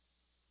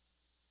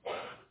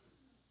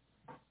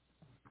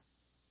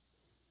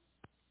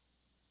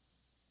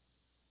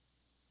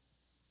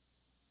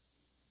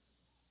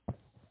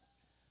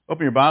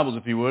Open your Bibles,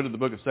 if you would, to the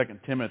book of 2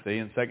 Timothy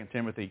in 2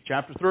 Timothy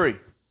chapter 3.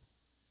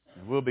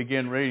 And we'll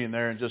begin reading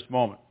there in just a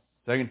moment.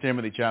 2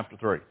 Timothy chapter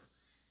 3.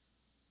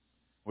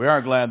 We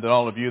are glad that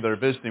all of you that are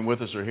visiting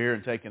with us are here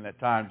and taking that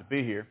time to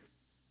be here.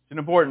 It's an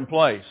important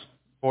place,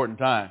 important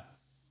time.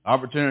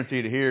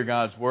 Opportunity to hear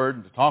God's Word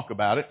and to talk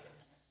about it.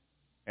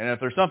 And if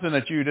there's something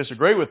that you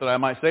disagree with that I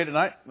might say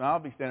tonight, I'll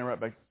be standing right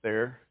back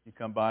there. You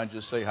come by and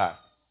just say hi.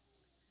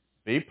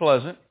 Be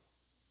pleasant,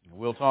 and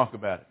we'll talk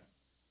about it.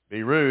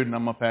 Be rude, and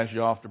I'm going to pass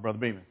you off to Brother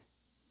Beeman.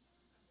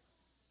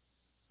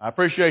 I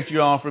appreciate you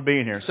all for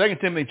being here. 2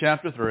 Timothy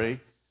chapter 3.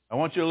 I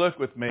want you to look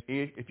with me,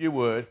 if you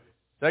would.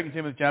 2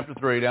 Timothy chapter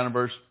 3, down in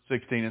verse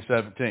 16 and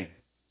 17.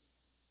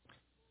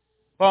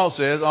 Paul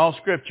says, all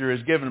Scripture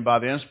is given by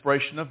the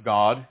inspiration of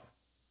God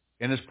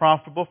and is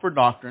profitable for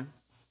doctrine,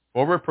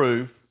 for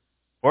reproof,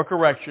 for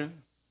correction,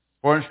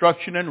 for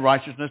instruction in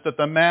righteousness, that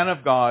the man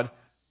of God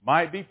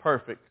might be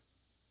perfect,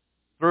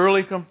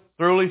 thoroughly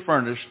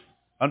furnished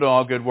unto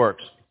all good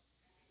works.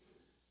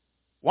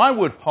 Why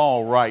would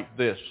Paul write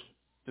this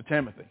to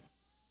Timothy?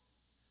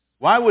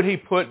 Why would he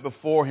put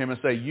before him and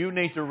say, you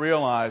need to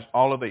realize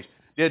all of these?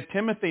 Did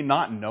Timothy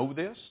not know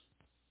this?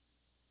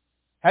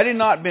 Had he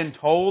not been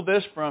told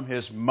this from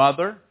his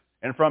mother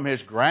and from his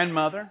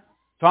grandmother,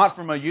 taught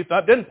from a youth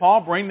up? Didn't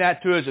Paul bring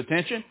that to his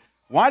attention?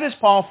 Why does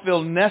Paul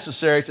feel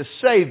necessary to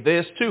say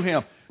this to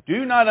him? Do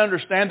you not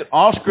understand that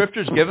all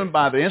Scripture is given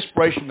by the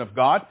inspiration of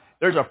God?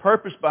 There's a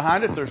purpose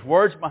behind it. There's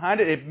words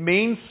behind it. It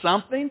means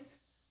something.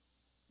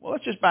 Well,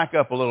 let's just back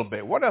up a little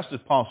bit. What else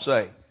did Paul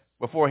say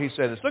before he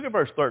said this? Look at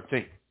verse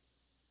 13.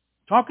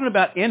 Talking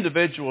about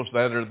individuals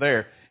that are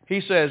there, he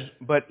says,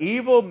 but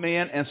evil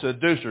men and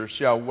seducers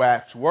shall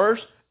wax worse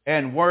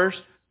and worse,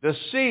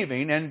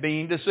 deceiving and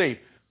being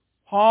deceived.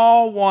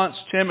 Paul wants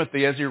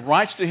Timothy, as he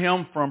writes to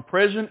him from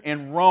prison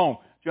in Rome,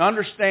 to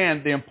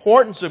understand the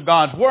importance of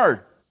God's Word.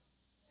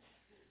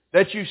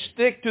 That you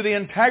stick to the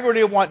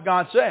integrity of what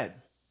God said.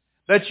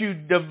 That you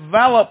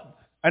develop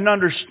an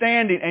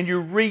understanding and you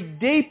read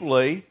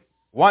deeply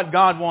what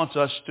God wants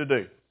us to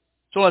do.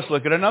 So let's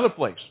look at another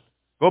place.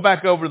 Go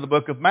back over to the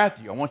book of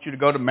Matthew. I want you to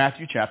go to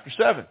Matthew chapter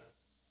 7.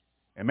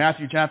 In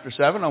Matthew chapter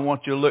 7, I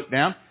want you to look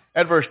down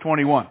at verse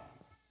 21.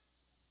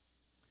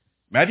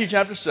 Matthew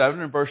chapter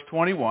 7 and verse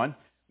 21,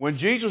 when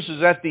Jesus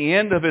is at the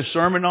end of his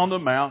Sermon on the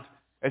Mount,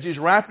 as he's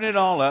wrapping it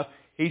all up,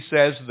 he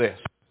says this,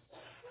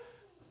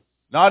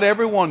 not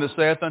every one that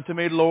saith unto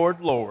me,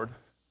 Lord, Lord,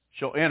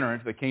 shall enter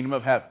into the kingdom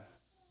of heaven,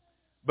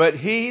 but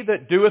he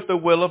that doeth the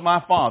will of my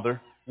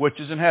Father, which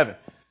is in heaven.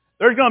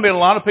 There's going to be a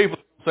lot of people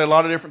that say a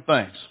lot of different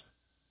things.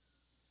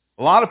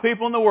 A lot of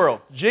people in the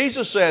world.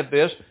 Jesus said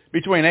this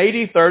between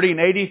AD 30 and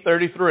AD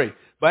 33.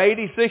 By AD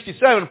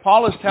 67,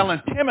 Paul is telling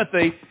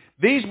Timothy,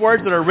 these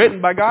words that are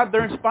written by God,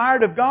 they're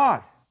inspired of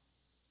God.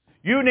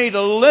 You need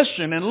to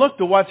listen and look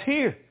to what's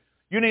here.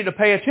 You need to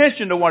pay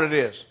attention to what it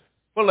is.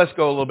 Well, let's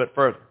go a little bit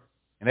further.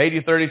 In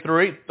AD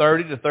 33,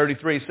 30 to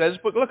 33, it says,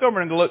 look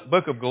over in the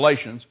book of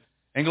Galatians,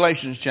 in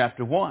Galatians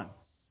chapter 1.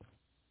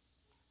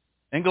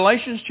 In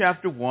Galatians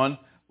chapter 1,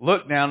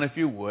 look down, if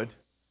you would,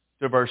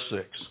 to verse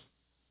 6.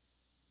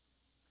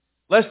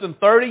 Less than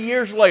 30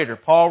 years later,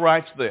 Paul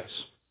writes this.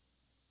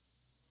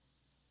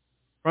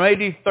 From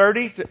AD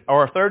 30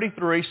 or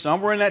 33,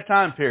 somewhere in that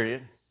time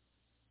period,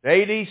 to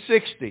AD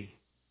 60,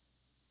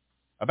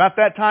 about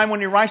that time when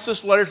he writes this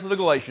letter to the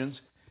Galatians,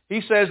 he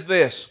says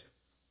this.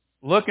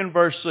 Look in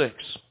verse 6.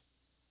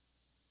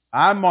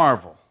 I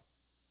marvel.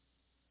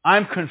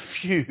 I'm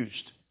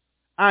confused.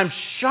 I'm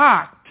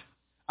shocked.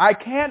 I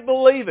can't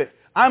believe it.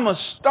 I'm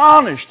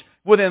astonished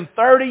within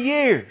 30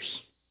 years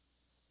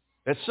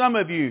that some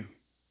of you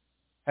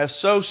have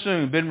so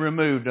soon been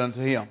removed unto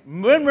Him.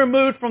 Been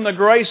removed from the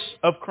grace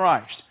of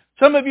Christ.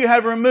 Some of you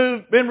have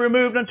been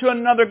removed unto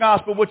another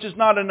gospel, which is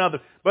not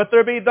another. But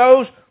there be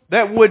those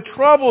that would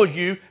trouble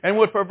you and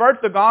would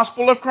pervert the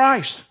gospel of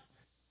Christ.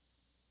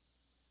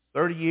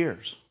 30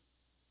 years.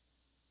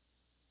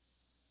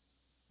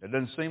 It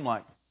doesn't seem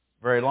like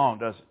very long,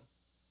 does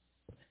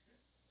it?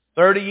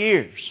 30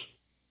 years.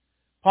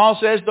 Paul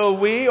says, though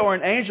we or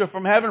an angel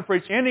from heaven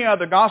preach any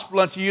other gospel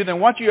unto you than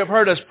what you have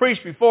heard us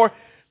preach before,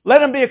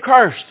 let him be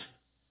accursed.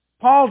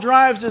 Paul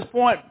drives this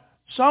point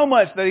so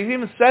much that he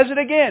even says it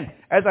again.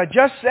 As I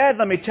just said,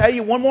 let me tell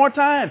you one more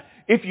time.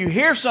 If you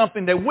hear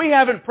something that we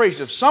haven't preached,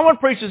 if someone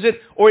preaches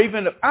it, or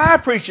even if I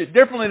preach it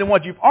differently than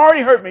what you've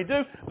already heard me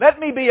do, let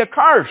me be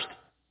accursed.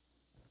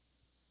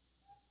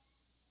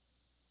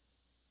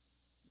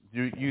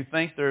 Do you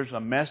think there's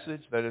a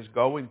message that is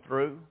going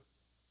through?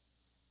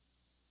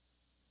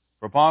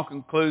 For Paul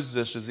concludes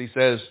this as he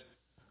says,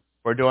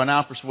 for do I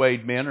now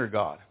persuade men or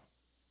God?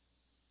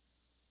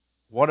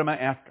 What am I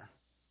after?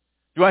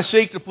 Do I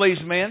seek to please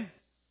men?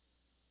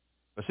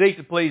 If I seek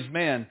to please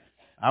men,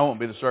 I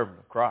won't be the servant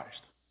of Christ.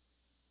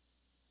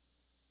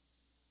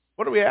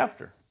 What are we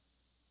after?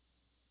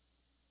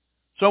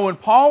 So when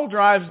Paul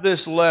drives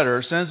this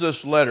letter, sends this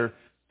letter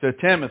to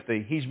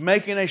Timothy, he's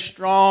making a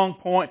strong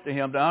point to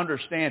him to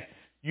understand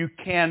you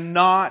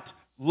cannot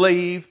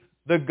leave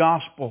the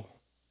gospel.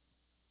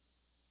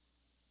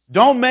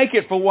 Don't make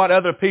it for what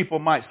other people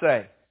might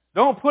say.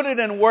 Don't put it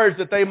in words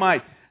that they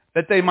might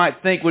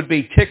think would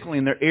be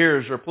tickling their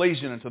ears or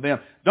pleasing unto them.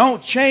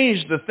 Don't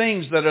change the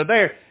things that are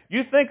there.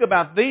 You think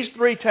about these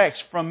three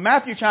texts from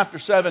Matthew chapter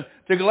 7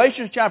 to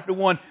Galatians chapter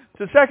 1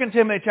 to 2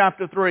 Timothy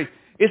chapter 3.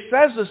 It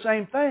says the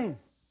same thing.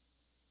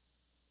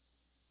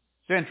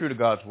 Stand true to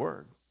God's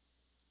Word.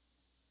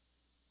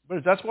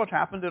 But that's what's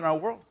happened in our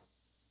world.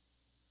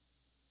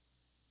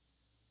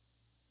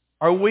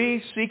 Are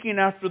we seeking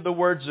after the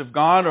words of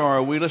God, or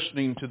are we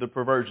listening to the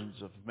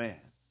perversions of man?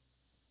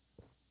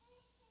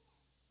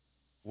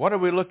 What are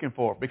we looking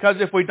for? Because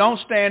if we don't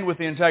stand with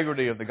the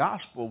integrity of the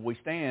gospel, we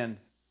stand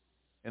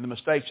in the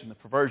mistakes and the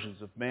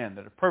perversions of men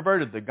that have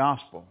perverted the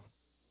gospel,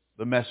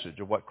 the message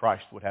of what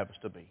Christ would have us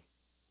to be.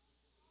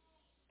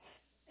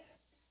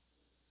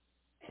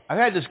 I've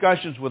had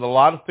discussions with a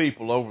lot of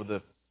people over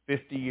the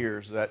 50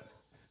 years that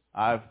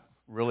I've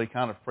really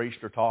kind of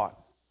preached or taught.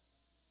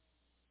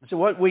 So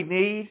what we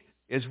need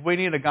is we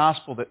need a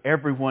gospel that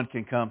everyone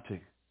can come to.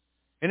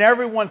 And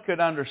everyone could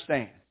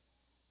understand.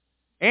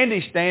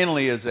 Andy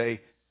Stanley is a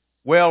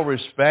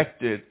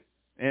well-respected,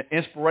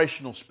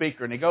 inspirational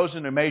speaker, and he goes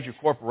into major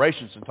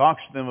corporations and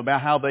talks to them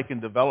about how they can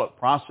develop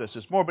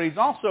processes more, but he's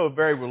also a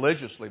very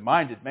religiously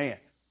minded man.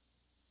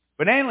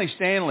 But Andy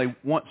Stanley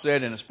once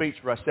said in a speech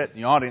where I sat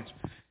in the audience,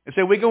 he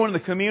said, we go into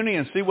the community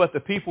and see what the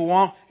people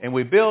want, and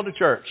we build a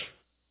church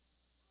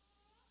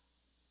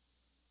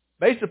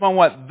based upon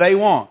what they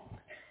want.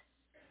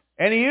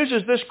 And he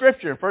uses this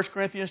scripture in 1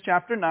 Corinthians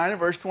chapter 9 and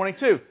verse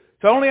 22,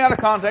 totally out of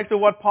context of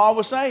what Paul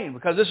was saying,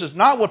 because this is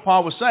not what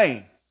Paul was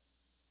saying.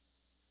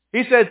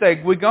 He said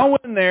that we go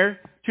in there,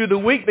 to the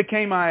weak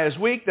became I as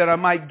weak, that I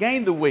might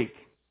gain the weak.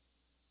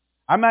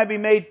 I might be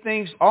made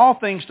all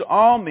things to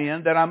all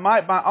men, that I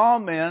might by all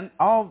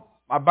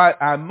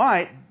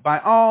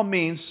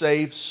means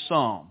save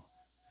some.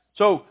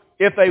 So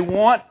if they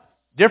want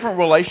different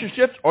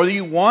relationships, or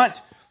you want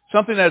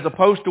something as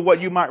opposed to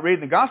what you might read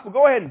in the gospel,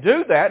 go ahead and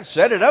do that,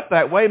 set it up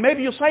that way.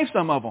 Maybe you'll save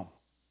some of them.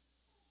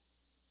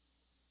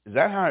 Is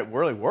that how it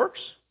really works?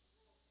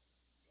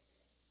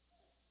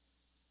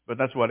 But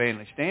that's what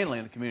Andy Stanley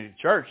in the community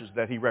church is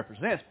that he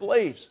represents,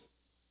 believes.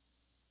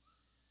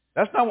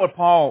 That's not what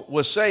Paul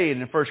was saying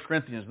in 1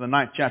 Corinthians, the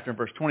 9th chapter, and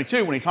verse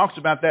 22, when he talks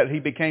about that he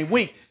became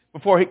weak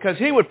because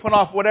he would put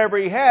off whatever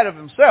he had of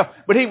himself,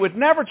 but he would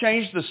never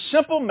change the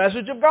simple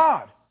message of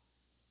God.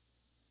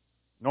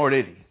 Nor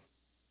did he.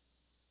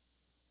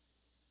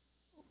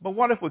 But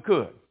what if we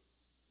could?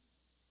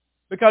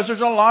 Because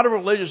there's a lot of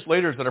religious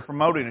leaders that are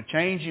promoting a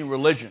changing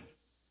religion,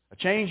 a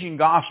changing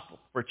gospel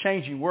for a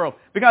changing world.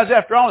 Because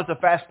after all, it's a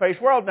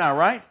fast-paced world now,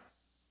 right?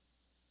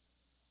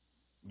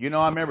 You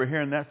know, I remember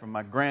hearing that from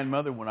my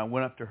grandmother when I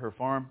went up to her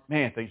farm.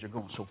 Man, things are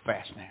going so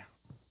fast now.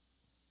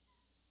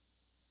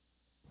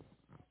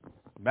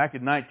 Back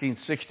in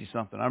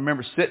 1960-something, I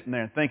remember sitting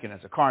there and thinking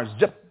as the car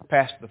zipped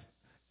past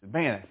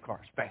man, that car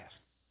is fast.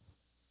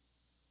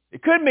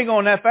 It couldn't be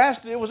going that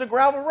fast. It was a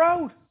gravel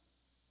road.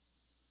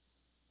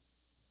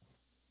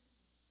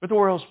 But the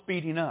world's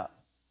speeding up.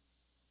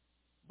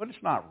 But it's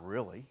not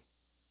really.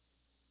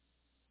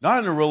 Not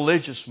in the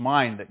religious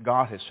mind that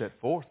God has set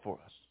forth for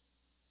us.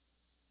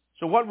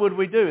 So what would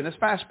we do in this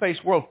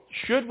fast-paced world?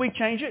 Should we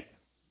change it?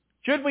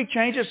 Should we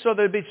change it so that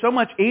it'd be so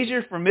much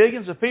easier for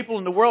millions of people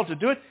in the world to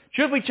do it?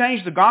 Should we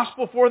change the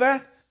gospel for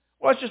that?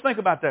 Well, let's just think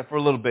about that for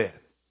a little bit.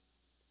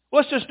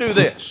 Let's just do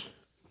this.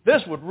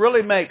 This would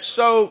really make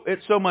it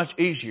so much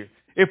easier.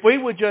 If we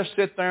would just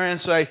sit there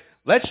and say,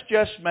 let's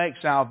just make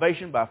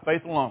salvation by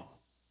faith alone.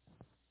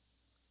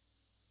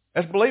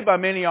 That's believed by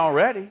many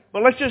already,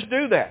 but let's just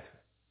do that.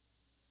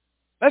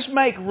 Let's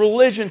make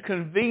religion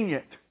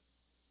convenient.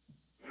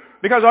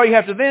 Because all you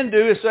have to then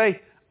do is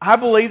say, I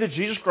believe that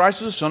Jesus Christ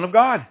is the Son of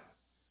God.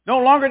 No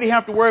longer do you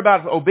have to worry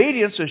about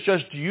obedience. It's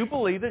just, do you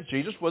believe that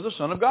Jesus was the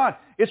Son of God?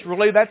 It's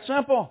really that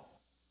simple.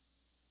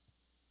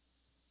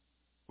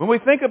 When we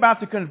think about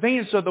the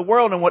convenience of the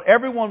world and what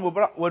everyone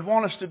would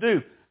want us to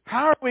do,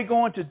 how are we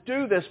going to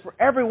do this for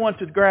everyone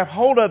to grab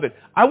hold of it?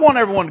 I want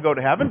everyone to go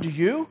to heaven. Do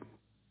you?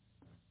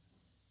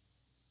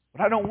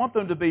 But I don't want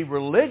them to be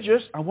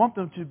religious. I want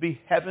them to be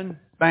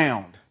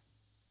heaven-bound.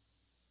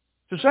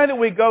 To say that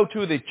we go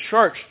to the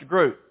church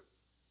group,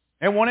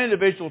 and one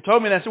individual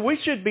told me that, so we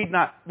should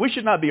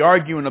not be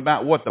arguing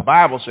about what the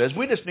Bible says.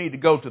 We just need to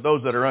go to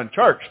those that are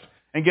unchurched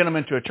and get them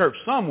into a church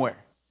somewhere.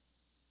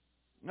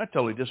 And I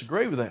totally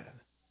disagree with that.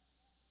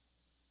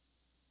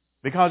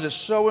 Because it's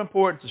so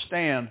important to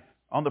stand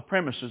on the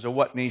premises of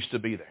what needs to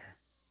be there.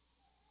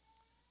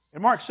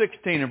 In Mark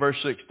 16 and verse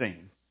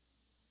 16,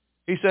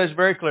 he says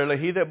very clearly,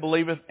 he that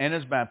believeth and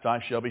is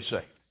baptized shall be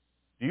saved.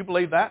 Do you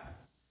believe that?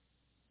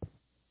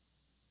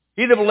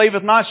 He that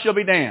believeth not shall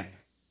be damned.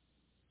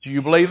 Do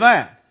you believe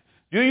that?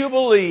 Do you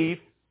believe,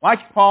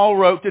 like Paul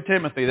wrote to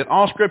Timothy, that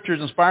all Scripture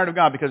is inspired of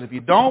God? Because if you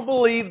don't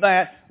believe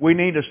that, we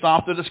need to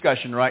stop the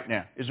discussion right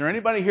now. Is there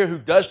anybody here who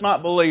does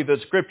not believe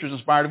that Scripture is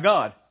inspired of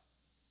God?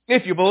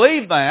 If you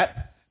believe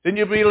that, then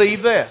you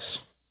believe this.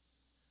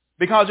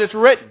 Because it's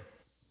written.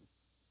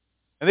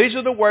 And these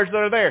are the words that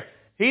are there.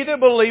 He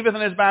that believeth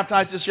and is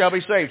baptized shall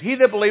be saved. He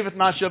that believeth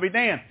not shall be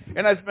damned.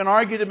 And it's been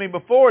argued to me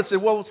before. It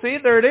said, well, see,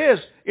 there it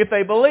is. If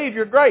they believe,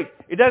 you're great.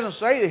 It doesn't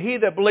say that he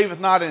that believeth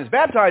not and is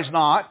baptized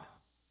not.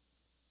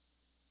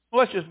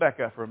 Well, let's just back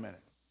up for a minute.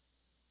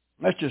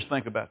 Let's just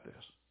think about this.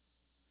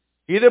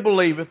 He that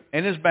believeth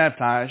and is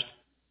baptized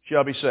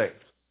shall be saved.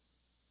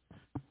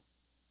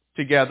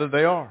 Together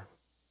they are.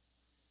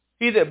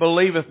 He that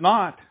believeth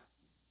not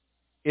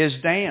is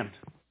damned.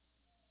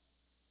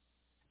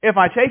 If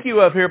I take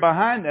you up here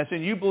behind this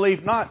and you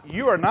believe not,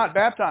 you are not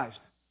baptized.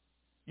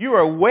 You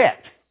are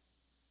wet.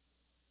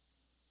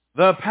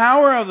 The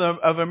power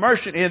of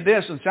immersion in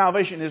this and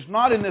salvation is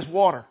not in this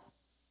water.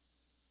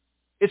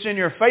 It's in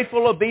your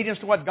faithful obedience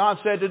to what God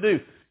said to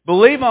do.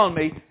 Believe on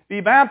me, be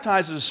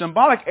baptized as a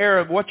symbolic error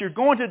of what you're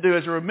going to do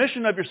as a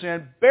remission of your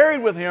sin,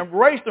 buried with Him,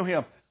 raised through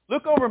Him.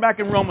 Look over back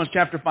in Romans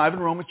chapter 5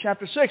 and Romans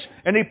chapter 6.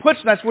 And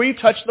that's where you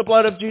touch the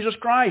blood of Jesus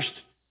Christ.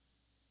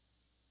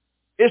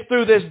 It's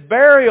through this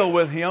burial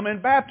with Him in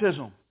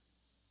baptism.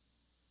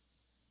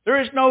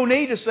 There is no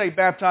need to say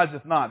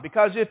baptizeth not,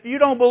 because if you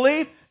don't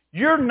believe,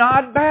 you're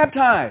not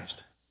baptized.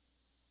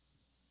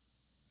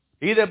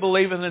 He that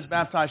believeth and is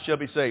baptized shall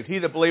be saved. He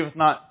that believeth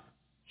not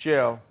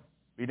shall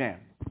be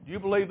damned. Do you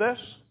believe this?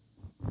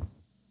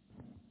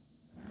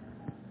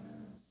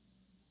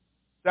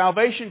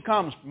 Salvation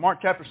comes, Mark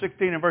chapter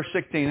 16 and verse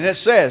 16, and it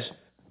says,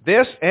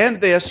 this and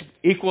this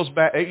equals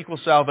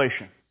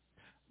salvation.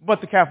 What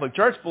the Catholic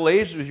Church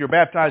believes is you're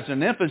baptized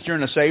in infants, you're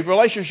in a saved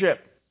relationship.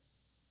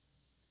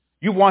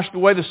 You washed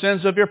away the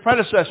sins of your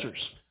predecessors,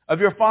 of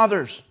your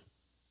fathers.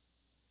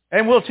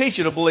 And we'll teach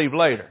you to believe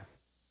later.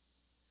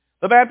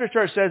 The Baptist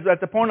Church says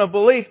at the point of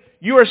belief,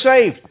 you are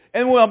saved,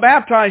 and we'll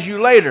baptize you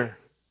later.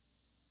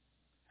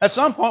 At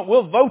some point,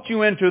 we'll vote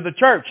you into the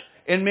church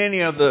in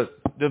many of the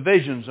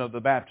divisions of the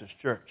Baptist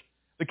Church.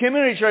 The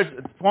community church,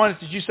 at the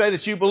point that you say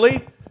that you believe,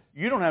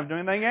 you don't have to do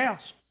anything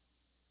else.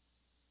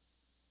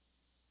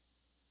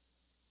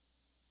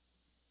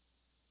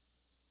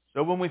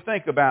 So when we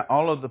think about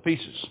all of the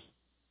pieces,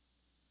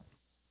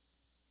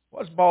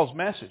 what's Paul's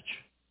message?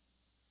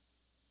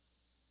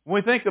 When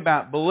we think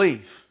about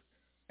belief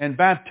and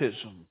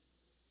baptism,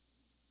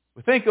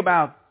 we think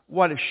about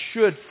what it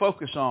should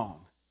focus on.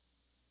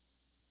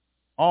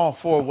 All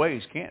four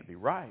ways can't be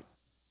right.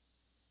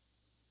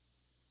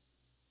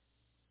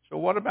 So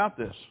what about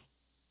this?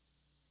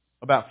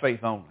 About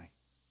faith only.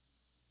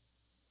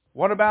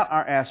 What about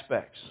our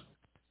aspects?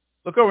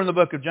 Look over in the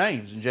book of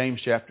James, in James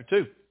chapter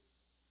 2.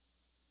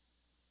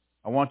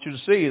 I want you to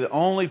see the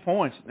only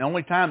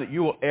time that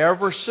you will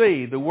ever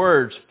see the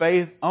words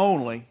faith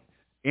only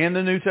in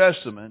the New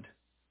Testament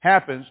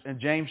happens in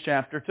James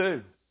chapter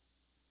 2.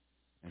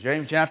 In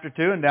James chapter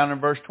 2 and down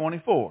in verse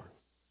 24.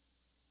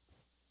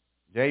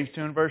 James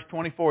 2 and verse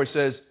 24, he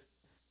says,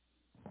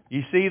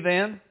 "You see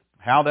then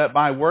how that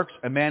by works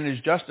a man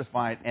is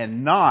justified,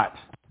 and not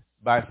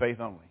by faith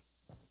only."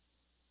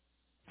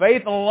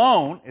 Faith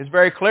alone is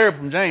very clear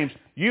from James.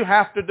 You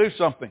have to do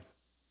something.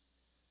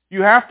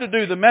 You have to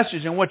do the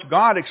message in which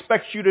God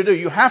expects you to do.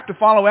 You have to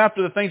follow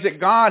after the things that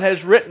God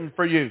has written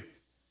for you.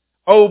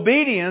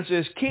 Obedience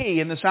is key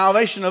in the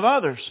salvation of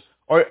others,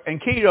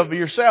 and key of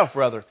yourself,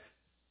 rather.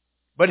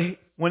 But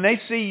when they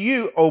see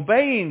you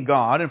obeying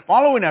God and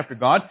following after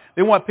God,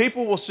 then what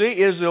people will see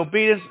is the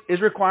obedience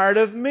is required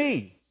of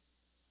me.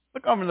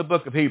 Look over in the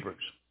book of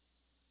Hebrews.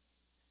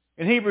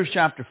 In Hebrews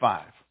chapter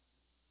 5.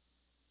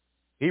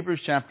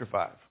 Hebrews chapter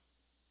 5.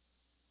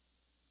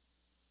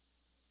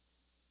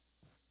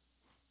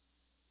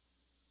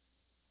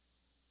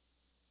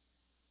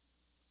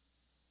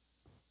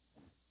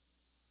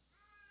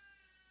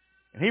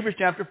 In Hebrews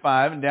chapter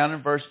 5 and down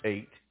in verse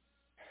 8,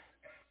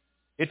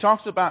 it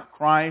talks about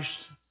Christ,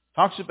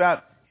 talks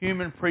about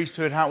human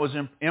priesthood, how it was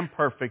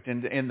imperfect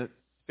in the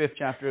 5th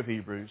chapter of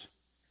Hebrews.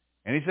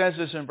 And he says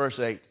this in verse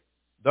 8,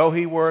 "Though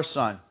he were a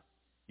son,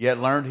 yet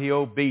learned he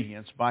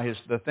obedience by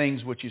the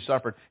things which he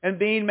suffered. And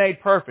being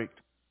made perfect,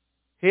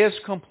 his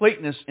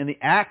completeness in the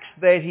acts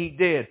that he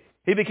did,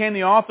 he became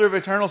the author of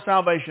eternal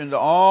salvation to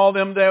all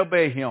them that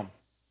obey him.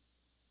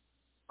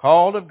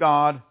 Called of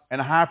God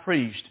and a high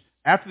priest,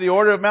 after the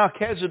order of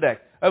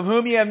Melchizedek, of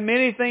whom ye have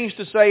many things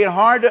to say and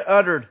hard to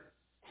utter.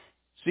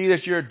 See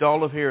that you're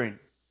dull of hearing."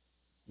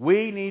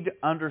 We need to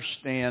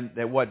understand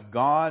that what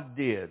God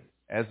did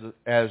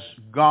as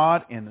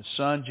God in the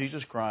Son,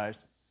 Jesus Christ,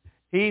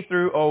 He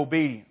through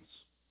obedience.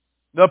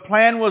 The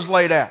plan was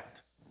laid out.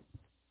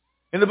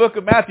 In the book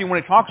of Matthew,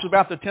 when it talks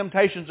about the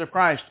temptations of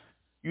Christ,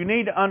 you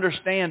need to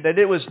understand that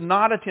it was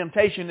not a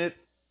temptation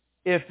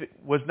if it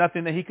was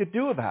nothing that He could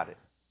do about it.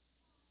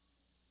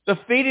 The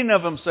feeding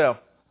of Himself,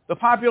 the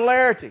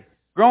popularity,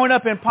 growing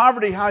up in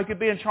poverty, how He could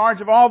be in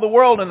charge of all the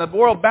world and the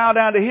world bow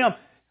down to Him,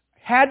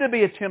 had to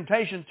be a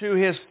temptation to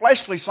His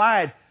fleshly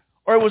side,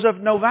 or it was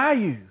of no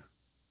value.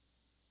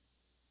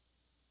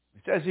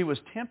 It says He was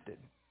tempted.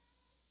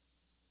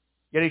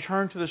 Yet He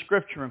turned to the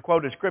Scripture and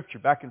quoted Scripture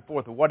back and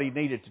forth of what He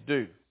needed to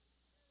do.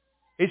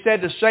 He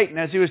said to Satan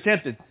as he was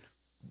tempted,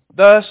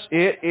 "Thus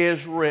it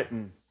is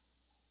written."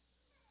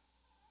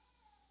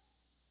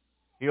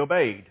 He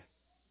obeyed.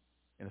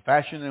 in the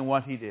fashion in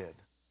what he did.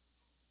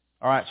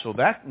 All right, so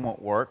that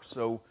won't work.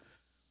 So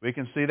we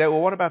can see that.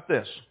 Well, what about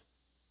this?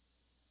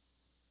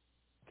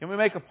 Can we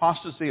make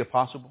apostasy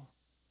impossible?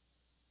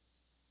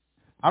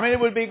 I mean, it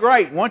would be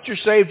great. Once you're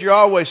saved, you're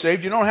always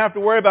saved. You don't have to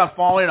worry about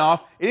falling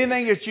off.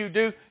 Anything that you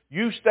do,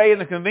 you stay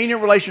in a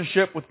convenient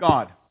relationship with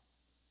God.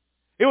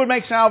 It would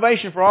make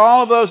salvation for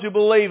all of those who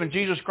believe in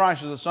Jesus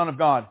Christ as the Son of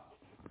God.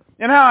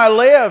 And how I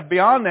live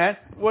beyond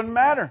that wouldn't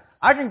matter.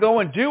 I can go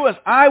and do as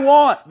I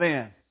want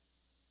then.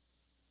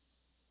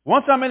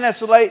 Once I'm in that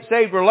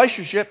saved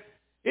relationship,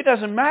 it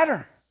doesn't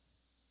matter.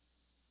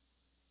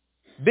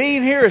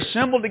 Being here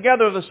assembled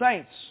together of the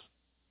saints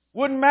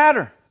wouldn't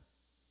matter.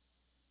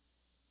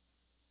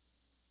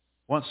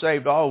 Once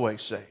saved, always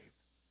saved.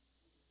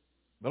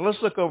 But let's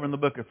look over in the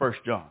book of 1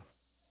 John.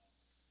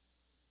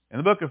 In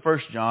the book of 1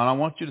 John, I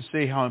want you to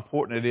see how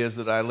important it is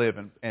that I live.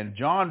 And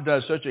John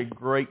does such a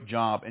great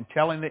job in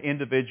telling the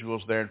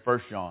individuals there in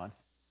 1 John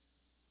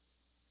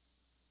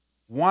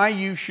why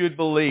you should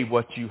believe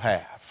what you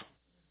have.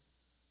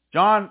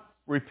 John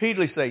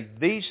repeatedly says,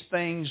 these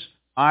things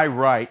I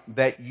write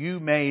that you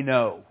may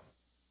know.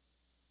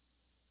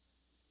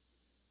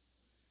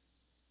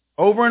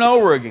 Over and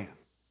over again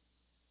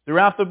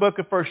throughout the book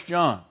of 1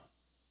 John.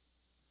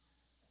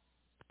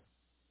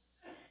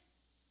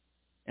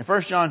 In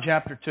 1 John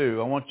chapter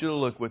 2, I want you to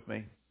look with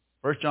me.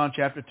 1 John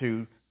chapter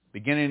 2,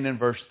 beginning in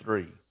verse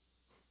 3.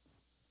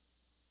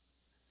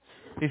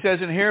 He says,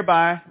 and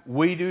hereby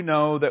we do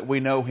know that we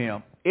know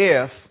him,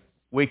 if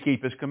we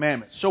keep his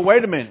commandments. So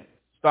wait a minute.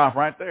 Stop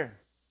right there.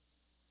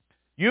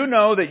 You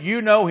know that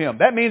you know him.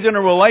 That means in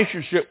a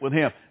relationship with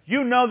him.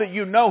 You know that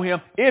you know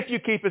him if you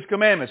keep his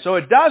commandments. So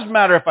it does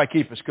matter if I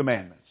keep his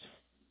commandments.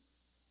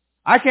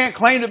 I can't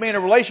claim to be in a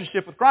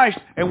relationship with Christ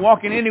and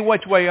walk in any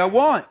which way I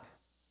want.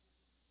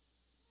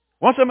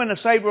 Once I'm in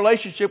a saved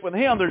relationship with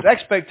him, there's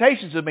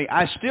expectations of me.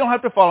 I still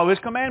have to follow his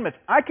commandments.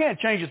 I can't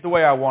change it the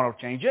way I want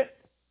to change it.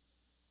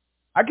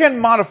 I can't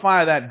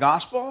modify that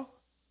gospel.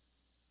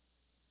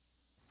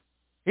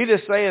 He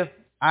just saith,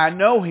 I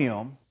know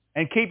him,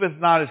 and keepeth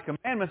not his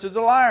commandments is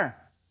a liar.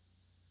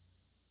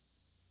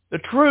 The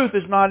truth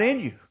is not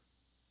in you.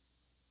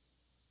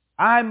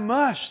 I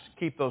must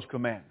keep those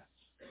commandments.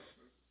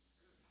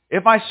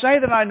 If I say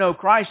that I know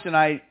Christ and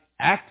I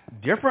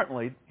act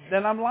differently,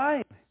 then I'm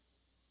lying.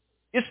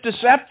 It's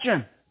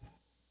deception.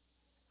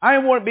 I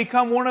want to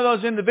become one of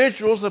those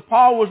individuals that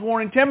Paul was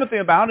warning Timothy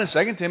about in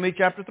 2 Timothy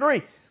chapter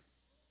 3.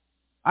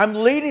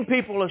 I'm leading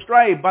people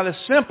astray by the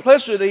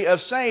simplicity of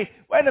saying,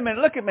 wait a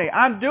minute, look at me.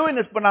 I'm doing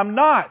this, but I'm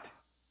not.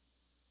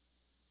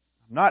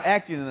 I'm not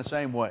acting in the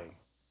same way.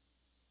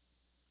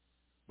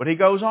 But he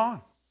goes on.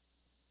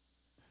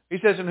 He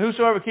says, and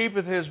whosoever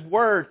keepeth his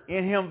word,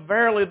 in him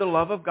verily the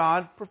love of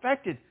God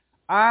perfected.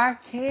 I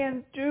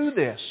can do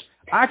this.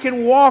 I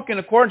can walk in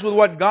accordance with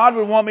what God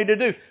would want me to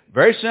do.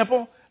 Very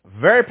simple,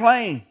 very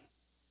plain.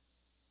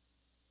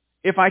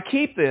 If I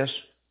keep this,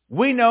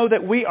 we know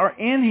that we are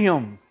in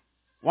him.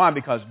 Why?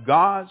 Because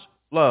God's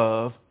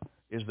love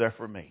is there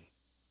for me.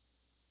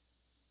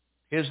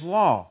 His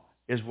law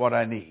is what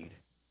I need.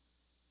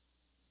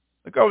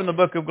 Look over in the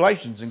book of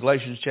Galatians, in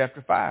Galatians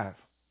chapter 5.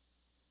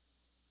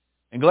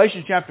 In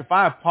Galatians chapter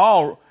 5,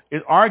 Paul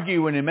is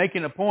arguing and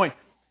making a point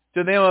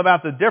to them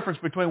about the difference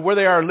between where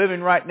they are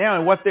living right now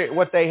and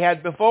what they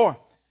had before.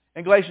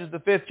 In Galatians the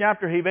 5th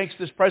chapter, he makes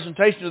this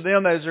presentation to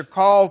them as they're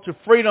called to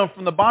freedom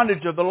from the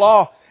bondage of the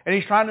law. And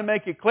he's trying to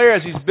make it clear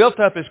as he's built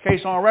up his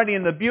case already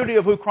in the beauty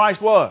of who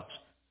Christ was.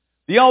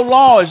 The old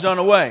law is done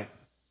away.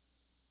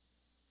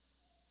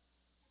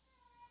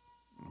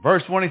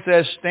 Verse 20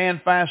 says,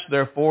 stand fast,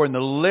 therefore, in the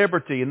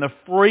liberty and the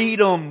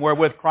freedom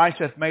wherewith Christ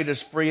hath made us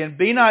free, and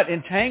be not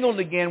entangled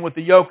again with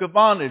the yoke of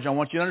bondage. I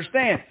want you to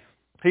understand.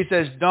 He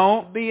says,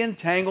 don't be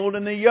entangled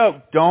in the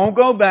yoke. Don't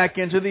go back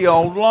into the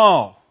old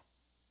law.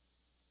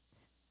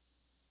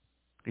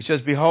 He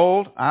says,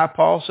 behold, I,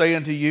 Paul, say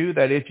unto you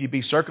that if you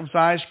be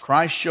circumcised,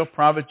 Christ shall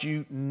profit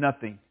you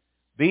nothing.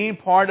 Being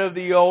part of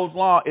the old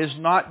law is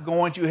not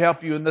going to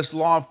help you in this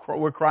law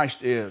where Christ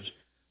is.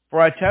 For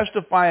I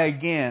testify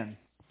again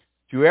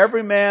to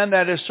every man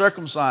that is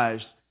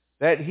circumcised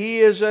that he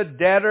is a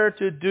debtor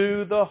to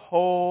do the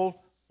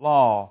whole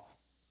law.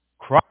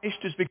 Christ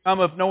has become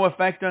of no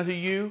effect unto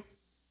you.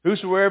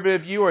 Whosoever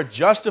of you are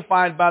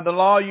justified by the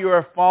law, you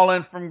are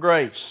fallen from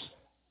grace.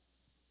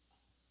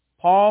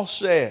 Paul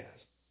says,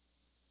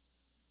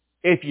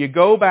 if you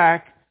go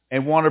back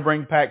and want to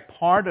bring back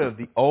part of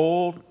the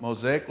old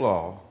Mosaic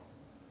law,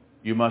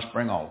 you must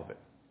bring all of it.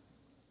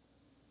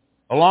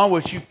 Along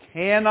which you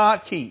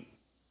cannot keep.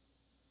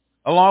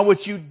 Along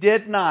which you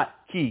did not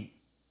keep.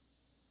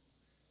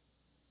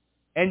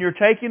 And you're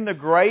taking the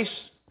grace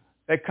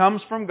that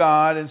comes from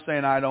God and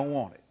saying, I don't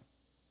want it.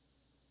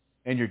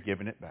 And you're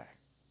giving it back.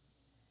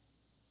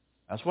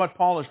 That's what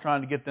Paul is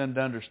trying to get them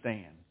to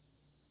understand.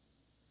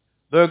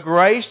 The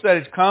grace that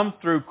has come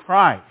through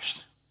Christ,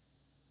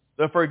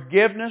 the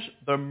forgiveness,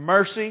 the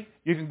mercy.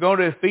 You can go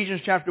to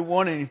Ephesians chapter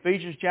 1 and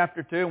Ephesians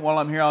chapter 2. And while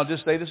I'm here, I'll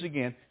just say this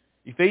again.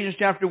 Ephesians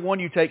chapter 1,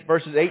 you take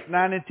verses 8,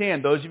 9, and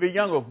 10. Those of you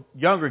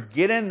younger,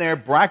 get in there,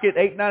 bracket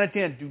 8, 9, and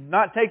 10. Do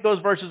not take those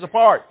verses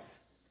apart.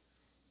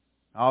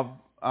 If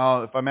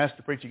I'm asked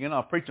to preach again,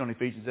 I'll preach on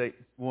Ephesians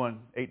 1,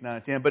 8, 9,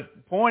 and 10. But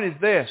the point is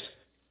this.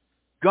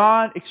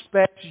 God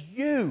expects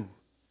you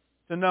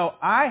to know,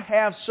 I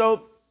have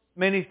so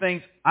many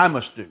things I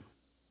must do.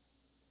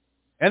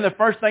 And the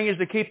first thing is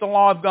to keep the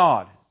law of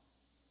God.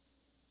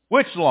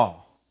 Which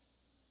law?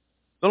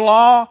 The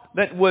law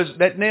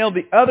that nailed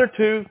the other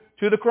two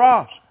to the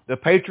cross. The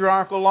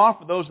patriarchal law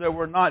for those that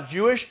were not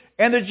Jewish,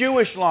 and the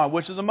Jewish law,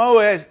 which is the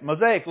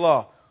Mosaic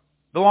law,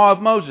 the law of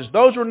Moses.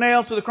 Those were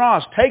nailed to the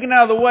cross, taken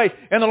out of the way,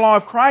 and the law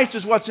of Christ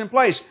is what's in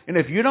place. And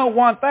if you don't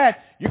want that,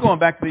 you're going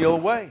back to the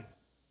old way.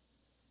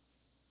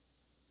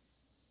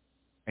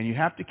 And you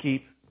have to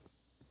keep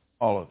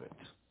all of it.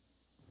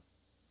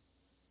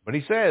 But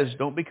he says,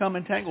 don't become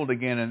entangled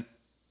again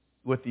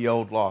with the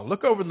old law.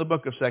 Look over in the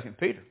book of 2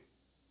 Peter.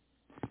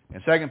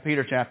 In 2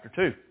 Peter chapter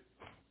 2.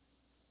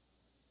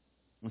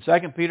 In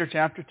 2 Peter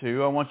chapter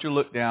 2, I want you to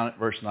look down at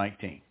verse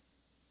 19.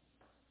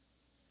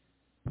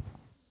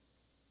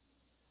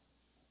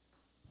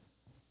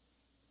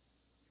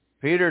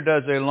 Peter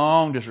does a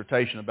long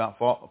dissertation about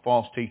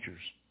false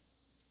teachers.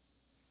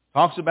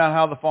 Talks about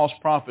how the false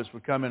prophets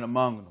would come in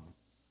among them.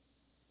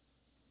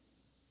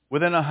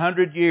 Within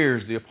 100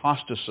 years, the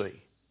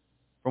apostasy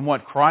from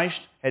what Christ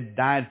had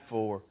died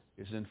for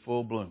is in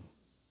full bloom.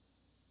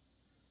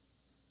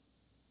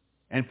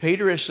 And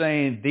Peter is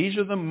saying, these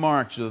are the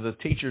marks of the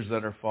teachers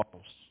that are false.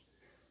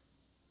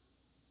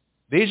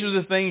 These are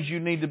the things you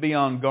need to be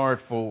on guard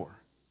for.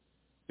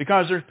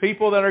 Because there's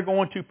people that are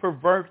going to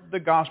pervert the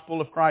gospel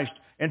of Christ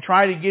and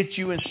try to get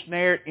you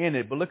ensnared in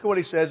it. But look at what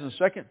he says in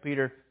 2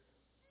 Peter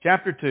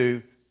chapter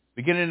 2,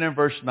 beginning in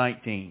verse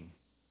 19.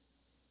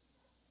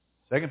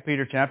 2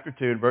 Peter chapter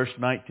 2 and verse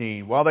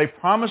 19. While they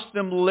promised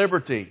them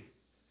liberty,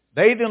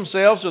 they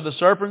themselves are the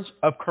serpents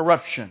of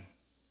corruption.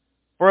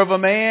 For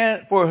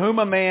whom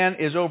a man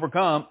is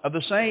overcome, of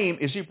the same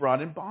is he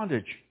brought in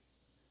bondage.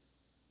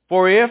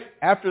 For if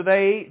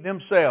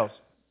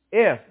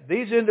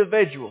these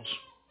individuals,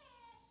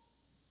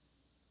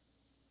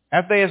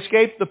 after they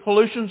escape the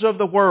pollutions of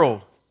the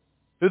world,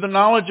 through the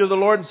knowledge of the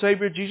Lord and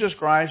Savior Jesus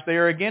Christ, they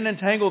are again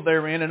entangled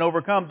therein and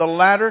overcome. The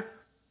latter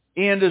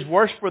end is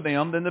worse for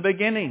them than the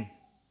beginning.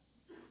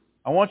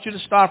 I want you to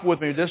stop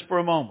with me just for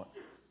a moment.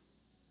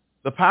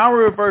 The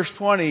power of verse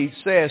 20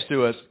 says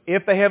to us,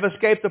 if they have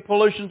escaped the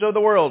pollutions of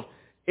the world,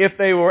 if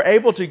they were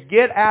able to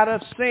get out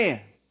of sin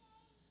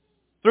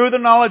through the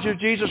knowledge of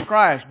Jesus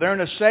Christ, they're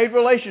in a saved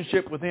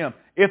relationship with Him.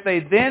 If they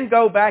then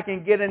go back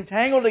and get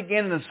entangled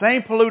again in the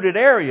same polluted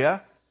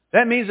area,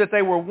 that means that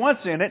they were once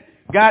in it,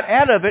 got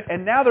out of it,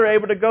 and now they're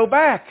able to go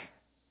back.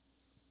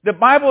 The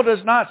Bible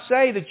does not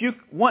say that you,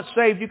 once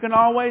saved, you can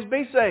always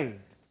be saved.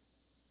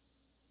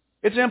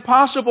 It's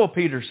impossible,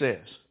 Peter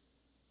says.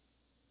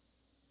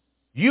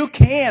 You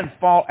can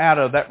fall out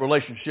of that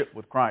relationship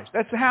with Christ.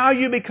 That's how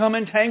you become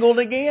entangled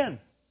again.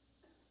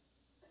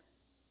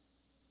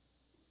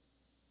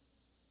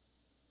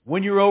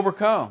 When you're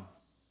overcome.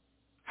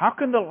 How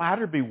can the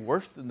latter be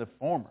worse than the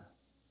former?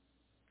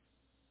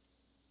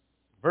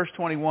 Verse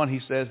 21, he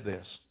says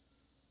this.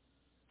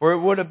 For it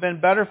would have been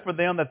better for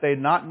them that they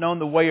had not known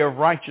the way of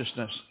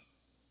righteousness,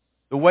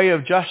 the way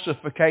of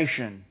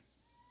justification,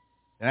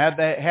 and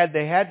had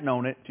they had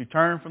known it, to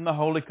turn from the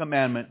holy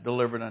commandment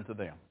delivered unto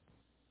them.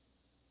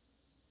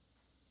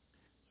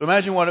 So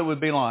imagine what it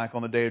would be like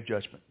on the day of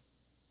judgment.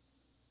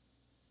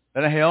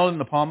 That I held in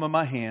the palm of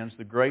my hands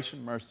the grace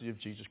and mercy of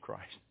Jesus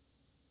Christ.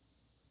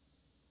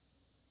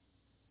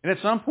 And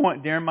at some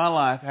point during my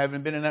life,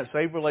 having been in that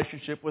saved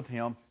relationship with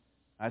Him,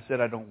 I said,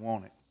 I don't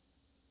want it.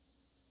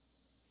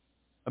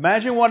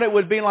 Imagine what it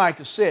would be like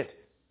to sit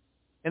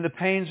in the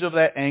pains of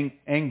that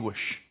anguish.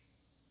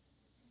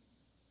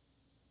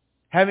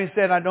 Having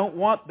said, I don't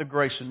want the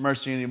grace and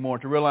mercy anymore,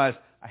 to realize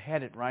I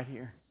had it right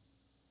here.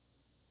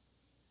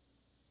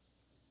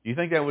 Do you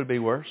think that would be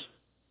worse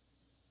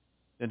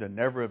than to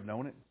never have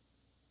known it?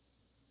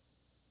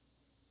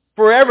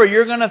 Forever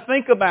you're going to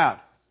think about,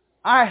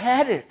 I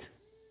had it.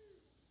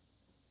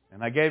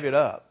 And I gave it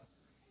up.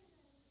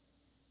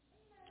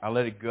 I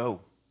let it go.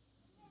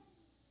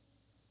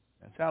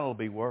 That's how it'll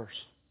be worse.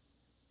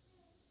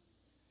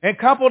 And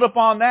coupled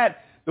upon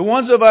that, the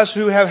ones of us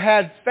who have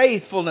had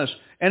faithfulness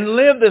and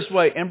lived this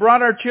way and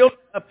brought our children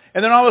up,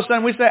 and then all of a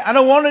sudden we say, I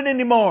don't want it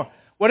anymore.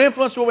 What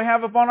influence will we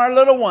have upon our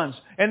little ones?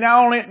 And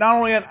not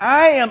only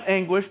I am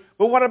anguished,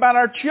 but what about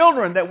our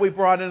children that we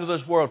brought into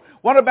this world?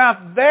 What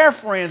about their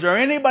friends or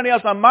anybody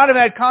else I might have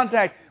had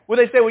contact with?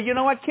 They say, well, you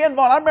know what, Ken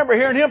Vaughn, I remember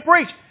hearing him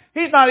preach.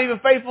 He's not even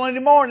faithful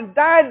anymore and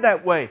died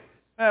that way.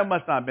 It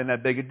must not have been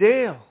that big a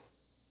deal.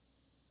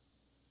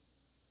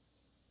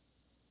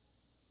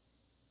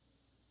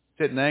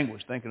 Sit in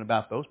anguish thinking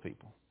about those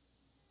people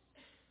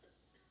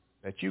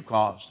that you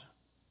caused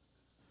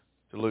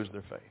to lose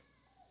their faith.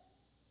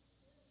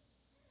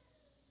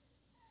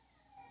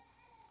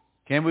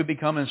 Can we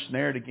become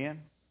ensnared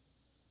again?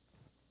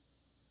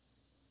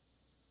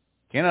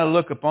 Can I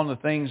look upon the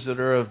things that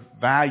are of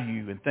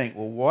value and think,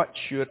 well, what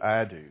should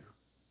I do?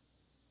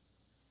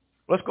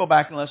 Let's go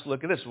back and let's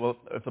look at this. Well,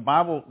 if the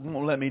Bible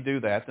won't let me do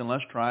that, then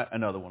let's try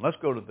another one. Let's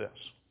go to this.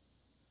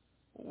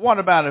 What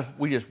about if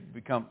we just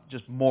become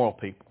just moral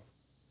people?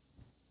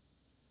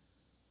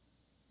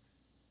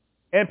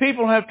 And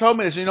people have told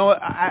me this, you know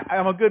what,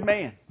 I'm a good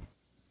man.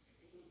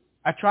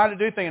 I try to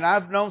do things, and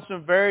I've known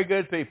some very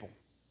good people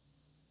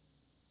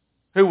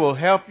who will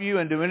help you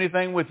and do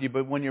anything with you,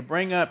 but when you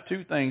bring up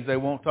two things, they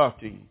won't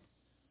talk to you.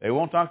 They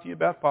won't talk to you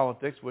about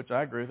politics, which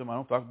I agree with them. I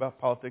don't talk about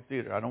politics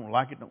either. I don't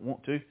like it, don't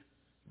want to.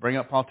 Bring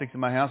up politics in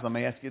my house, I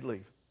may ask you to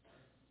leave.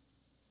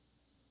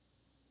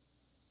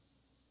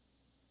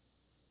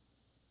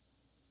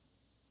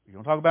 You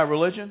don't talk about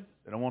religion,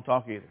 they don't want to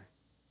talk either.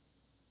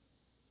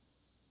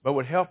 But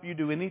would help you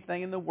do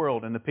anything in the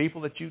world, and the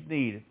people that you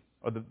need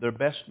are their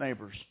best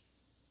neighbors.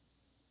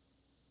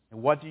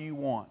 And what do you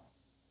want?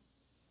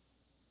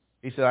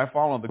 He said, I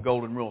follow the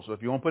golden rule. So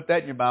if you want to put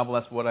that in your Bible,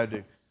 that's what I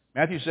do.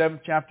 Matthew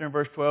 7, chapter and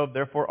verse 12,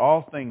 therefore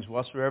all things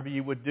whatsoever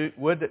you would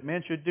that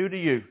men should do to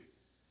you,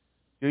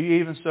 do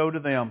you even so to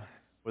them.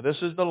 For this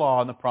is the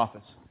law and the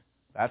prophets.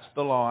 That's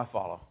the law I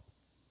follow.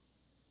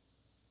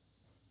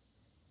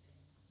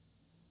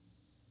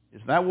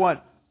 Isn't that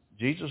what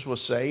Jesus was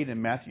saying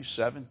in Matthew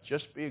 7?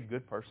 Just be a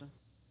good person.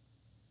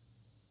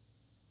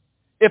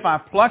 If I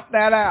pluck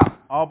that out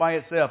all by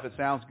itself, it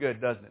sounds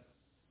good, doesn't it?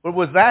 But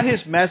was that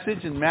his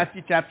message in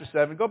Matthew chapter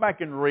 7? Go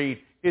back and read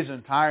his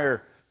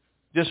entire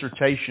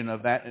dissertation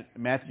of that in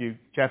Matthew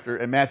chapter,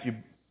 and Matthew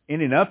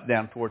ending up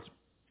down towards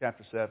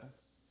chapter 7.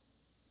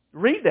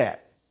 Read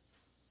that.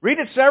 Read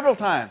it several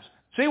times.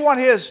 See what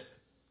his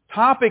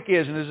topic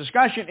is and his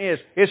discussion is.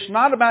 It's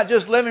not about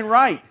just living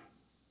right.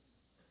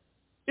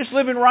 It's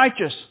living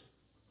righteous.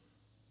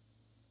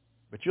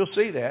 But you'll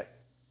see that.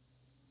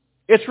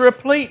 It's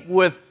replete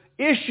with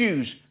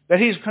issues that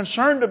he's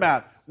concerned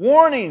about,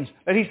 warnings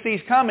that he sees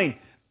coming,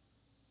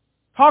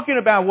 talking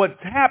about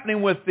what's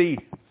happening with the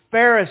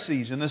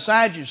Pharisees and the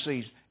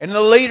Sadducees and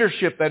the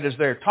leadership that is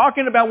there,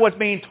 talking about what's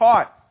being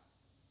taught,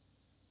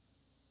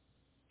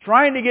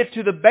 trying to get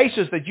to the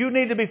basis that you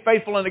need to be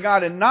faithful unto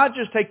God and not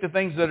just take the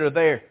things that are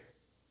there.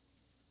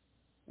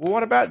 Well,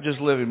 what about just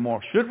living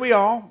moral? Should we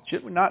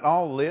not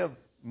all live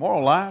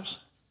moral lives?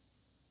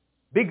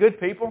 Be good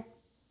people?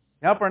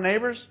 Help our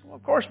neighbors? Well,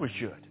 of course we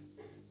should.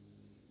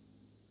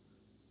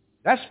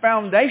 That's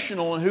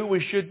foundational in who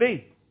we should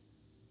be.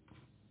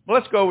 Well,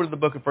 let's go over to the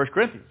book of 1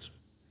 Corinthians.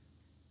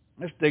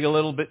 Let's dig a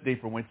little bit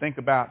deeper when we think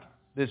about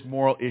these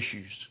moral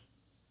issues.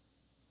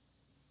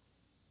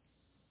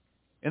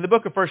 In the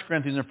book of 1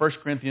 Corinthians, in 1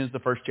 Corinthians, the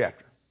first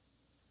chapter.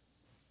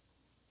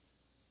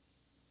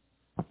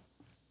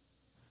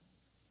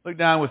 Look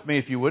down with me,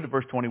 if you would, to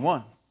verse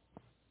 21.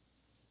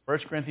 1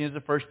 Corinthians,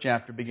 the first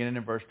chapter, beginning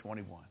in verse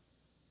 21.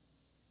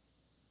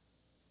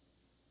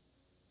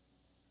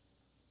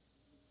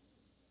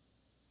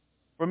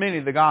 For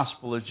many, the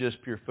gospel is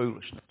just pure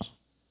foolishness.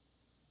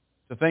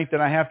 To think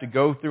that I have to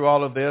go through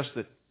all of this,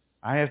 that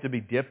I have to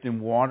be dipped in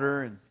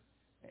water,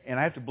 and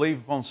I have to believe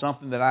upon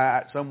something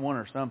that someone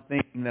or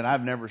something that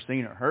I've never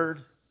seen or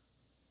heard.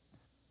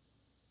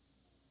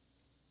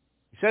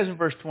 He says in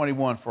verse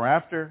 21, for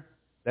after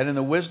that in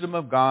the wisdom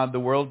of God, the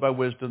world by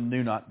wisdom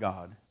knew not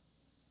God.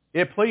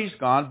 It pleased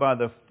God by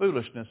the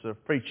foolishness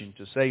of preaching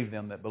to save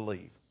them that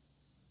believe.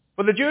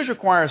 For the Jews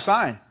require a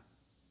sign,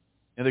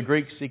 and the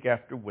Greeks seek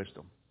after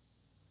wisdom.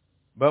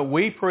 But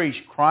we preach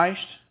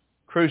Christ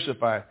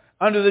crucified.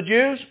 Unto the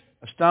Jews,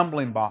 a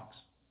stumbling block.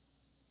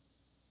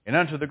 And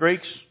unto the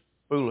Greeks,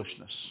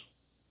 foolishness.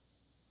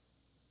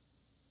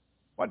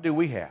 What do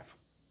we have?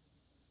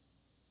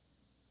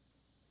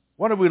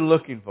 What are we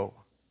looking for?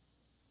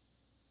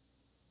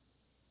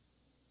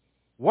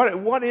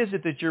 What is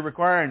it that you're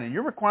requiring? And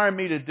you're requiring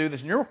me to do this.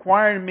 And you're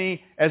requiring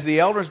me, as the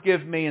elders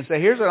give me, and say,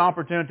 here's an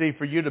opportunity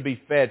for you to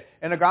be fed.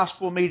 And a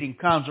gospel meeting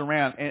comes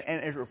around. And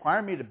it's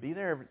requiring me to be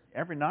there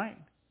every night.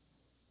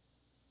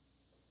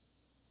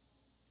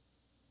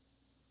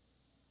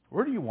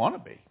 Where do you want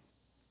to be?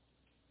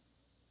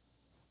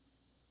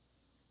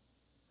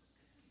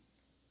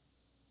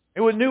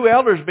 And with new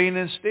elders being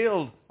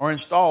installed,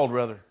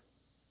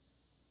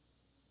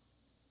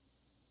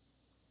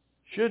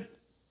 should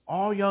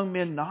all young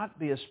men not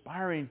be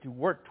aspiring to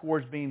work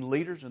towards being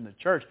leaders in the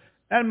church?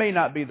 That may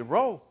not be the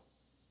role.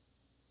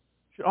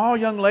 Should all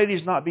young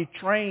ladies not be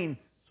trained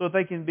so that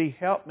they can be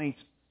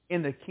helpmeets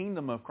in the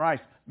kingdom of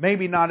Christ?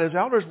 Maybe not as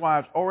elders'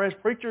 wives or as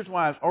preachers'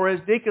 wives or as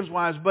deacons'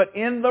 wives, but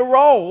in the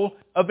role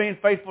of being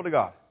faithful to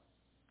God.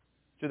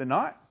 Should they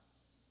not?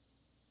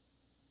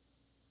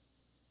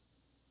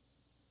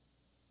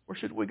 Where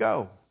should we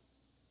go?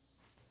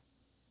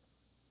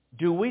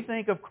 Do we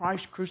think of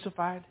Christ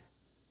crucified?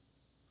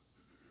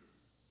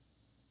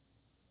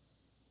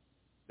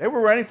 They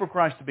were ready for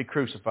Christ to be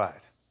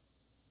crucified.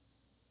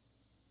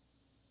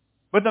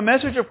 But the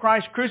message of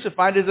Christ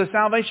crucified is the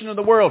salvation of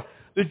the world.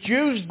 The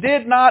Jews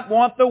did not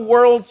want the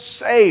world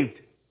saved.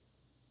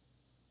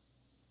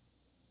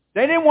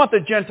 They didn't want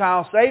the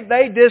Gentiles saved.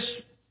 They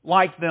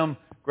disliked them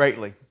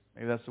greatly.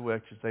 Maybe that's the way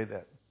I should say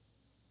that.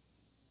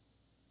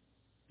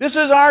 This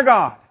is our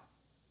God.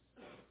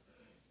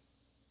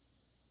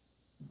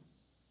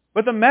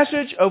 But the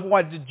message of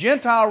what the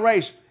Gentile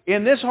race,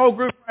 in this whole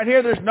group right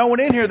here, there's no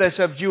one in here that's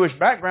of Jewish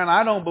background,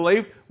 I don't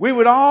believe. We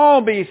would all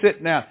be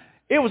sitting down.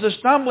 It was a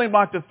stumbling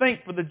block to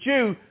think for the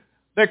Jew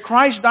that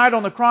Christ died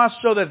on the cross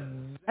so that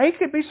they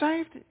could be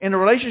saved in a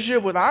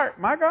relationship with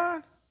my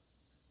God.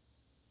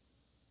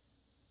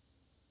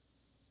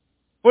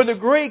 For the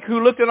Greek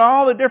who looked at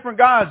all the different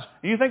gods,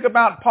 you think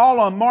about Paul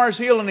on Mars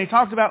Hill and he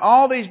talked about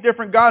all these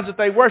different gods that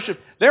they worship.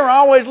 They were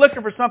always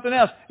looking for something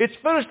else. It's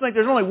foolish to think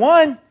there's only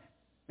one,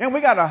 and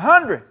we got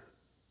 100.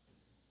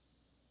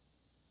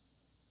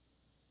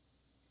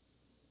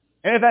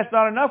 And if that's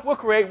not enough, we'll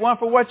create one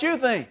for what you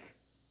think.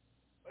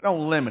 But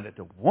don't limit it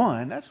to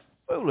one. That's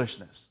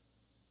foolishness.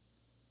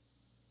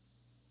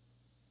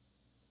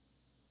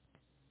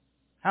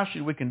 How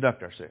should we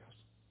conduct ourselves?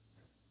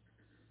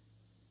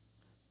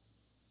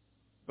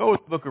 Go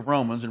with the book of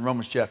Romans in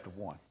Romans chapter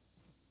 1.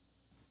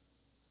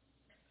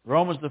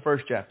 Romans, the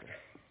first chapter.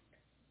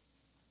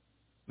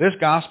 This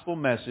gospel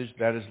message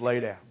that is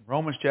laid out.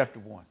 Romans chapter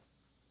 1.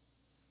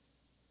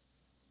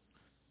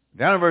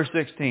 Down in verse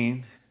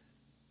 16,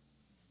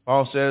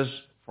 Paul says,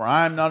 "For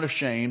I am not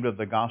ashamed of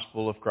the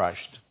gospel of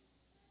Christ.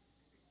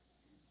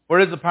 For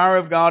it is the power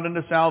of God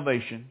unto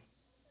salvation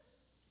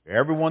to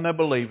everyone that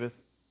believeth,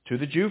 to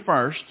the Jew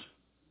first,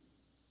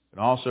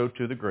 and also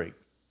to the Greek."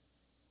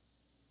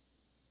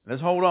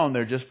 Let's hold on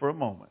there just for a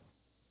moment.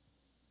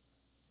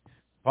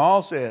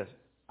 Paul says,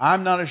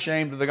 I'm not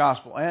ashamed of the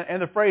gospel. And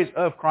the phrase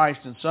of Christ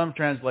in some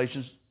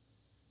translations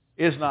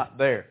is not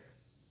there.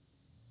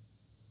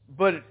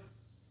 But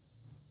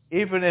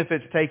even if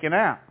it's taken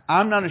out,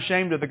 I'm not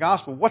ashamed of the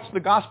gospel. What's the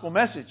gospel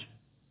message?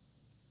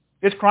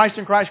 It's Christ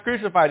and Christ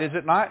crucified, is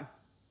it not?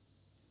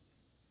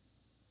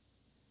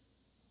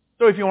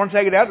 So if you want to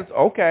take it out, it's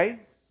okay.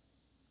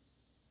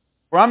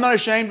 For I'm not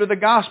ashamed of the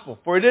gospel,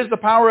 for it is the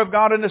power of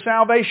God unto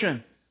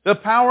salvation. The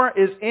power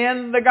is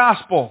in the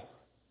gospel.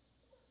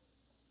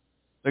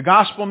 The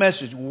gospel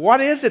message.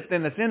 What is it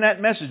then that's in that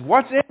message?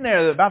 What's in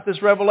there about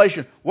this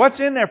revelation? What's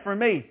in there for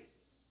me?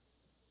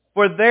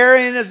 For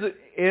therein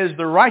is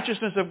the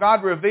righteousness of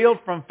God revealed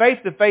from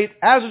faith to faith,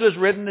 as it is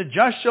written, the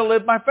just shall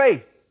live by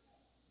faith.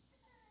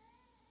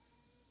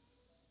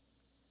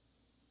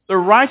 The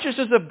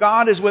righteousness of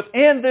God is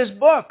within this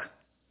book.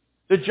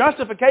 The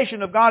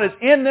justification of God is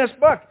in this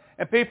book.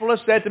 And people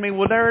have said to me,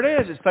 well, there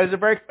it is. It says it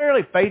very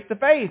clearly, faith to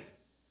faith.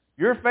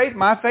 Your faith,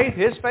 my faith,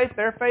 his faith,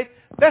 their faith.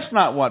 That's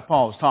not what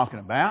Paul is talking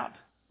about.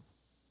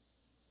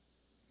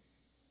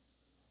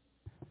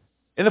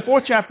 In the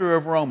 4th chapter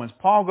of Romans,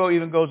 Paul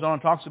even goes on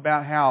and talks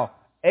about how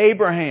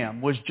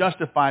Abraham was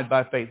justified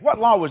by faith. What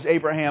law was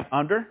Abraham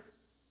under?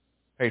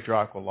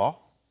 Patriarchal law.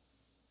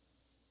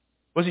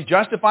 Was he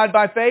justified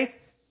by faith?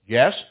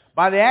 Yes.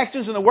 By the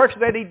actions and the works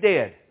that he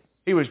did.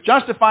 He was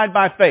justified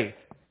by faith.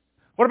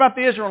 What about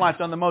the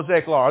Israelites on the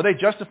Mosaic law? Are they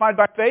justified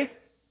by faith?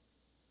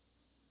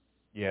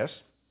 Yes.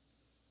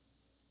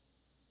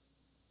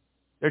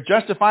 They're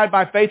justified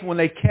by faith when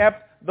they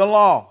kept the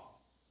law.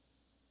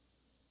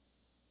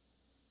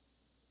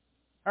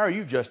 How are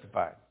you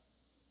justified?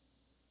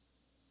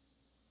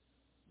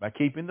 By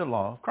keeping the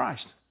law of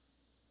Christ.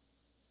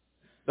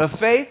 The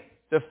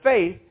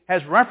faith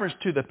has reference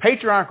to the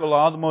patriarchal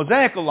law, the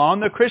Mosaical law,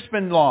 and the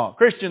Christian law,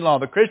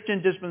 the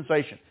Christian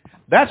dispensation.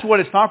 That's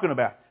what it's talking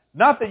about.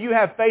 Not that you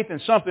have faith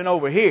in something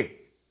over here.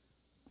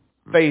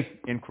 Faith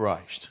in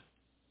Christ.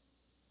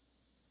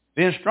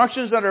 The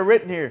instructions that are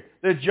written here,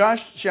 the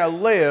just shall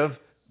live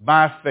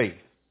by faith.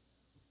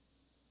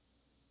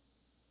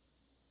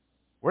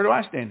 Where do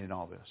I stand in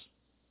all this?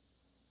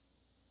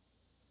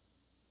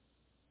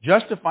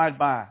 Justified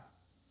by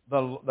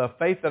the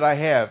faith that I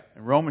have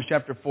in Romans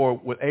chapter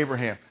 4 with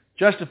Abraham.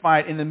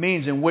 Justified in the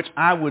means in which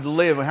I would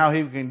live and how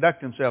he would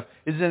conduct himself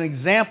is an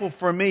example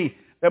for me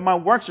that my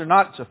works are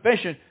not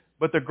sufficient,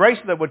 but the grace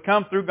that would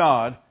come through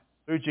God,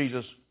 through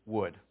Jesus,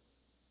 would.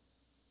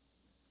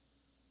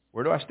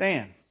 Where do I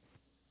stand?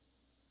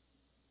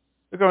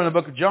 Look over in the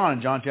book of John,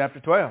 in John chapter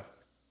 12.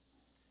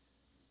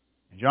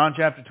 In John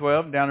chapter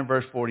 12, down in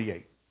verse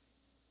 48.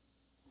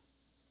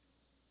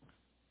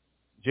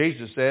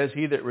 Jesus says,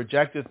 "He that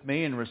rejecteth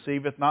me and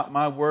receiveth not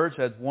my words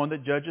hath one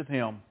that judgeth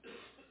him.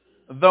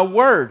 The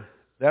word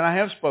that I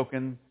have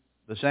spoken,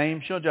 the same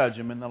shall judge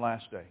him in the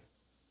last day."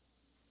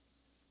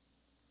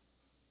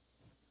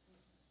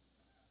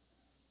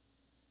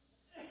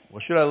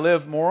 Well, should I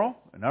live moral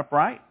and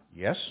upright?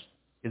 Yes.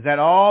 Is that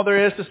all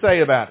there is to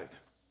say about it?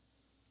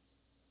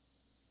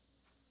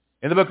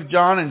 In the book of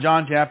John, in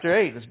John chapter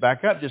 8, let's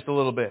back up just a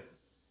little bit.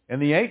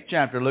 In the 8th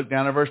chapter, look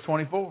down at verse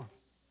 24.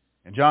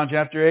 In John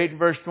chapter 8 and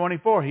verse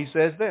 24, he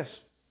says this,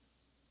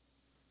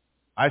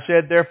 "I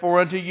said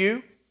therefore unto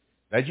you,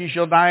 that ye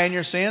shall die in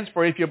your sins,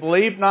 for if you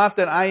believe not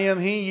that I am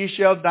he, ye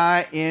shall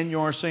die in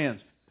your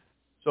sins."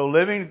 So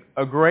living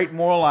a great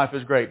moral life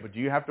is great, but do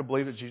you have to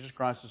believe that Jesus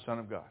Christ is the Son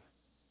of God?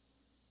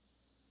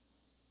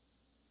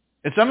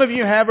 And some of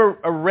you have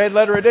a red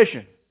letter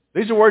edition.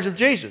 These are words of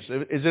Jesus.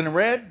 Is it in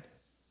red?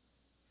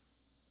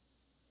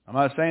 I'm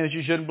not saying that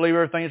you shouldn't believe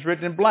everything that's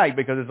written in black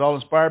because it's all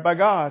inspired by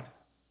God.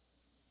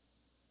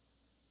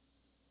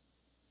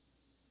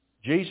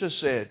 Jesus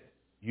said,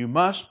 you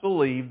must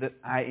believe that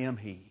I am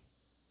He.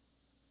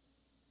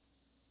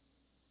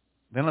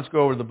 Then let's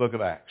go over to the book of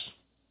Acts.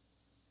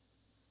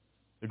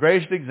 The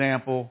greatest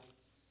example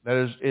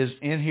that is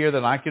in here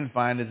that I can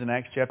find is in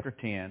Acts chapter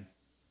 10.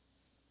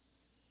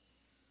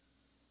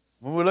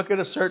 When we look at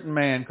a certain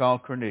man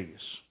called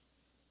Cornelius,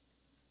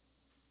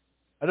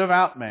 a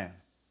devout man,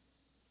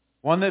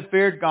 one that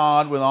feared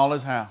God with all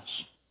his house,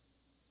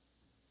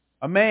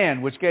 a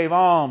man which gave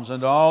alms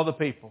unto all the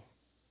people,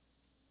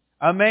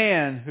 a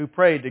man who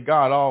prayed to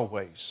God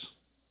always.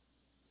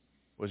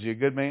 Was he a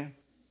good man?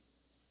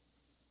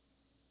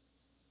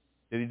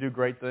 Did he do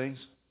great things?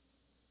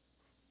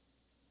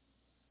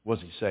 Was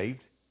he saved?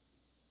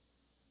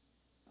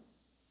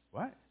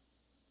 What?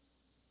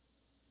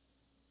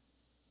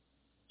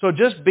 So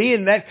just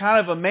being that kind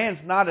of a man's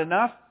not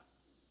enough.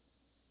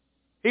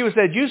 He was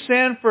said, you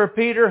send for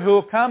Peter who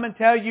will come and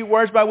tell you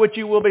words by which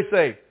you will be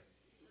saved.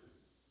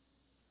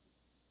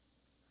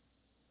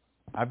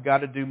 I've got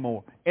to do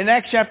more. In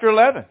Acts chapter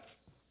 11,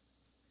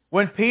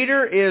 when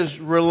Peter is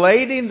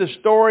relating the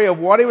story of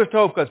what he was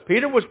told, because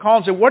Peter was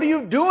called and said, what are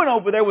you doing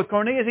over there with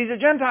Cornelius? He's a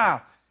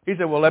Gentile. He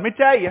said, well, let me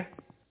tell you.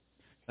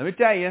 Let me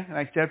tell you, in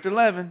Acts chapter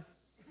 11,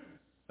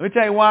 let me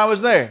tell you why I was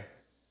there.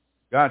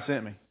 God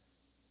sent me.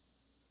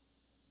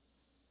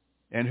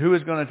 And who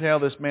is going to tell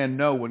this man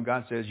no when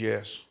God says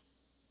yes?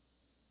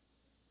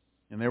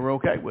 And they were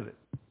okay with it.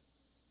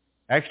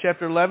 Acts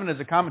chapter 11 is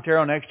a commentary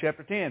on Acts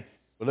chapter 10.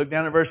 But look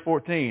down at verse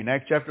 14.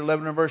 Acts chapter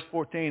 11 and verse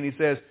 14, he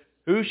says,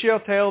 who shall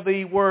tell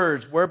thee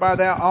words whereby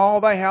all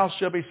thy house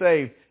shall be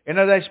saved? And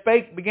as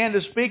they began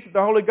to speak,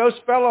 the Holy Ghost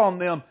fell on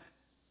them,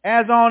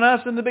 as on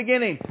us in the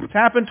beginning. It's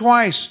happened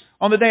twice.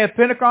 On the day of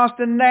Pentecost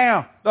and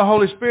now. The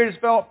Holy Spirit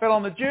has fell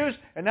on the Jews,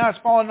 and now it's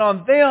fallen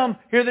on them,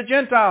 here the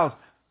Gentiles.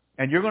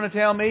 And you're going to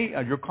tell me,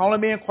 you're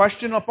calling me in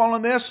question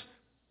upon this?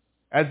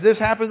 As this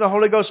happens, the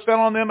Holy Ghost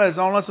fell on them as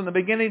on us in the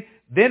beginning.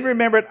 Then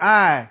remembered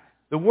I,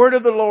 the word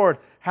of the Lord,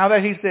 how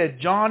that he said,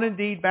 John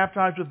indeed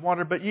baptized with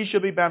water, but ye shall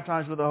be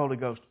baptized with the Holy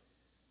Ghost.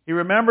 He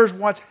remembers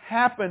what's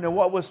happened and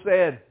what was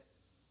said.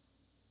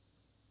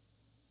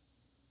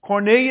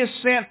 Cornelius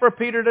sent for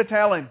Peter to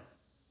tell him.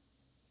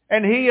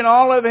 And he and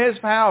all of his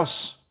house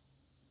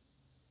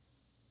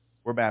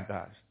were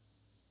baptized.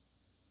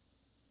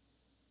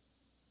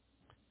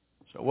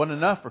 So it wasn't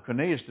enough for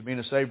Cornelius to be in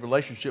a saved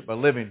relationship by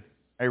living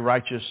a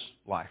righteous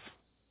life.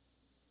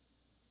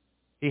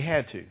 He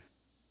had to.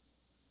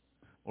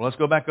 Well, let's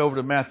go back over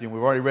to Matthew.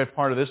 We've already read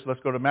part of this. Let's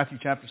go to Matthew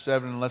chapter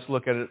 7 and let's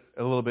look at it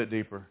a little bit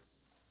deeper.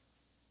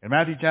 In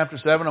Matthew chapter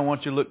 7, I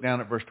want you to look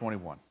down at verse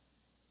 21.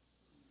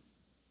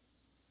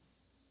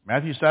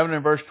 Matthew 7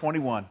 and verse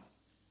 21.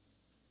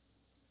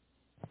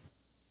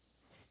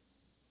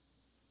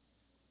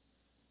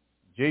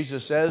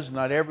 Jesus says,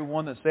 not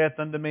everyone that saith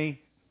unto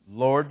me,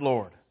 Lord,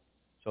 Lord,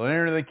 shall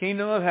enter the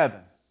kingdom of heaven,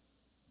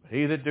 but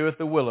he that doeth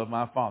the will of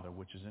my Father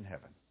which is in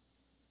heaven.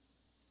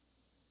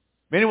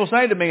 Many will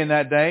say to me in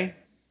that day,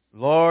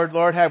 Lord,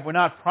 Lord, have we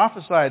not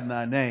prophesied in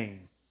thy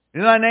name?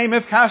 In thy name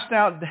have cast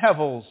out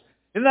devils.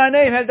 In thy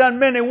name have done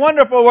many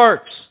wonderful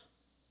works.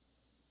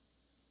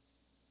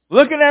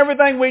 Look at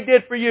everything we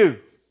did for you.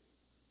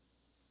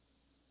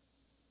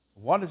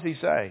 What does he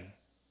say?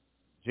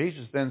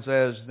 Jesus then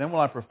says, then will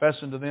I profess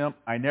unto them,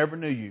 I never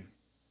knew you.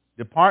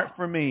 Depart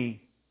from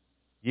me,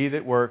 ye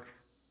that work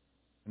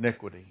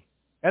iniquity.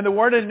 And the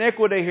word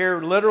iniquity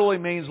here literally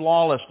means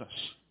lawlessness,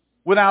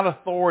 without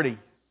authority.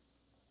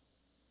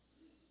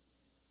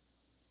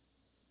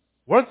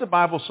 What does the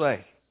Bible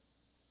say?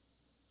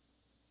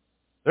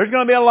 There's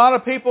going to be a lot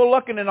of people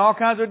looking in all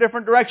kinds of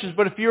different directions,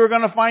 but if you were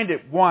going to find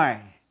it,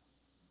 why?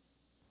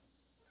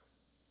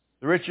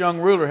 The rich young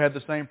ruler had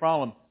the same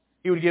problem.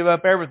 He would give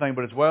up everything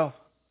but his wealth.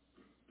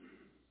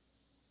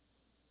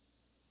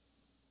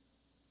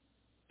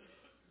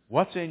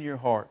 What's in your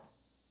heart?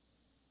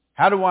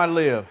 How do I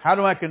live? How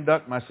do I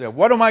conduct myself?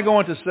 What am I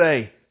going to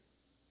say?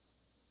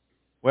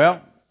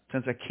 Well,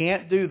 since I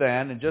can't do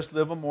that and just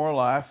live a moral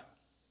life,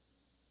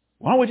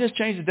 why don't we just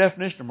change the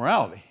definition of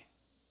morality?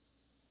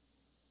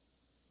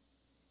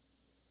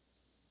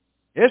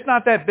 It's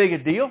not that big a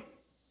deal.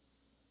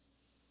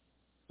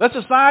 Let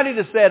society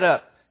to set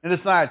up and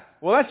decide,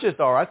 well, that's just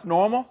all right. It's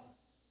normal.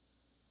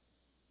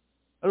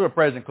 That's what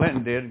President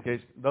Clinton did, in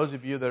case those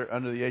of you that are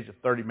under the age of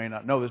 30 may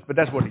not know this, but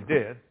that's what he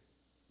did.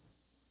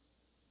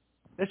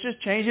 Let's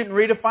just change it and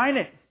redefine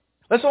it.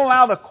 Let's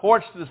allow the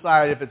courts to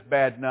decide if it's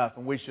bad enough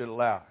and we should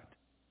allow it.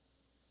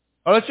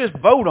 Or let's just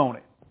vote on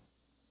it.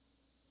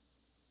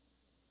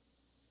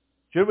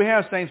 Should we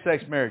have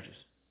same-sex marriages?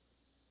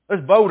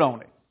 Let's vote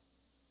on it.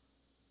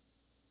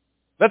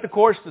 Let the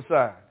courts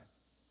decide.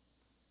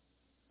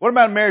 What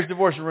about marriage,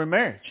 divorce, and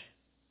remarriage?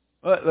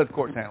 Well, let the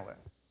courts handle that.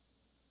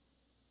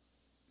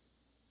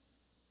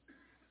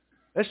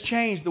 Let's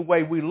change the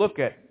way we look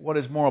at what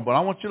is moral. But I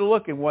want you to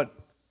look at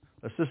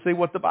let's just see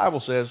what the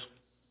Bible says.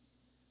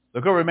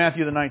 Look over at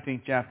Matthew the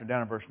 19th chapter,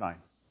 down in verse 9.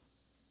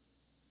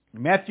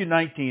 Matthew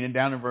 19 and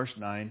down in verse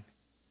 9.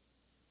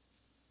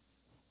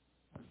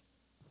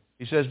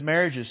 He says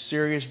marriage is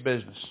serious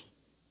business.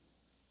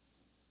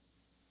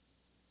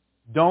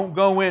 Don't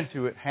go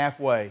into it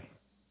halfway.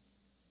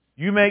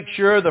 You make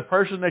sure the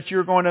person that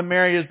you're going to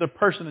marry is the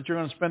person that you're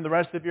going to spend the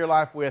rest of your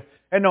life with.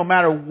 And no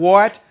matter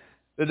what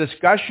the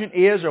discussion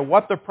is or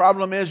what the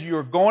problem is,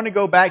 you're going to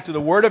go back to the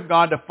Word of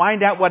God to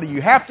find out what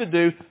you have to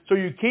do so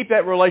you keep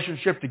that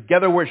relationship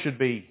together where it should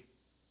be.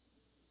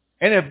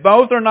 And if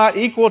both are not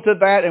equal to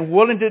that and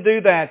willing to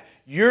do that,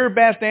 your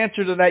best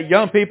answer to that,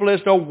 young people,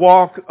 is to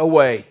walk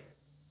away.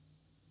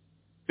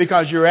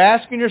 Because you're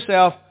asking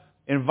yourself,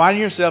 inviting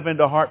yourself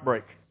into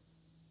heartbreak.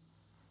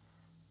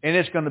 And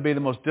it's going to be the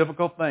most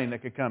difficult thing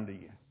that could come to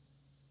you.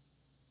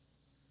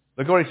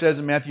 Look what he says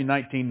in Matthew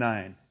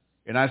 19:9.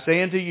 And I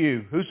say unto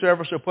you,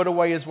 whosoever shall put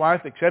away his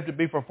wife, except it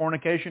be for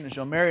fornication, and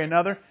shall marry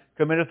another,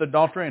 committeth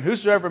adultery. And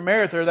whosoever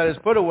marrieth her that is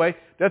put away,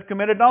 doth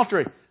commit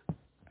adultery.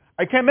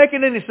 I can't make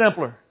it any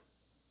simpler.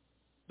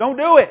 Don't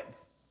do it.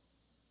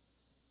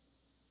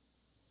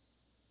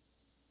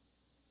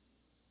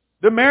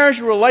 The marriage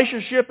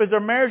relationship is a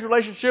marriage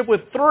relationship with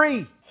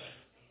three.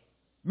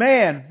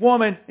 Man,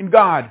 woman, and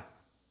God.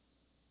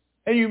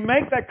 And you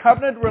make that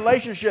covenant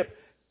relationship.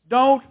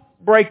 Don't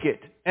break it.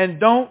 And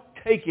don't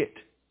take it.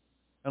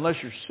 Unless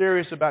you're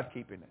serious about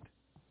keeping it.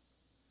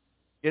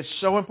 It's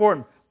so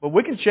important. But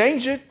we can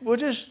change it. We'll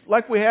just,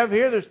 like we have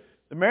here,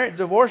 the marriage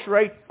divorce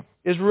rate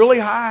is really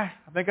high.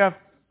 I think I've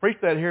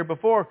preached that here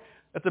before.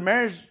 That the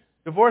marriage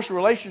divorce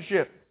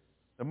relationship,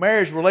 the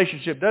marriage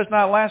relationship does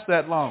not last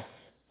that long.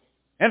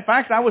 In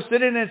fact, I was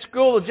sitting in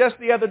school just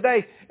the other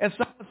day, and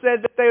someone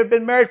said that they had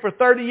been married for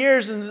 30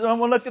 years, and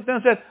someone looked at them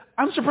and said,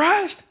 I'm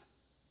surprised.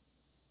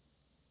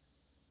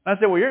 I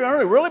said, well, you're going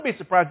to really be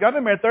surprised. I've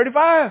been married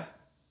 35.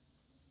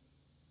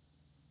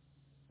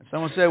 And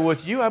someone said, with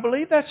you, I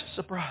believe that's a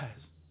surprise.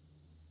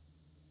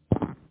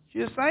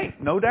 She's a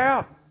saint, no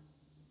doubt.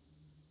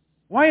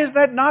 Why is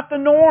that not the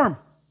norm?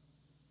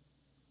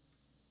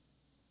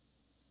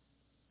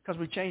 Because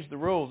we changed the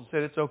rules and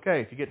said it's okay.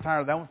 If you get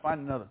tired of that one,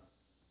 find another.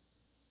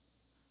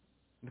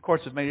 And the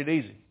courts have made it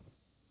easy.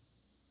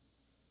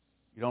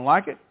 You don't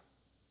like it?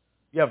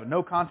 You have a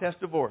no contest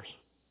divorce.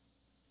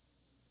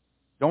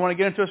 Don't want to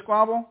get into a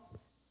squabble?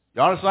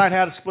 Y'all decide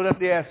how to split up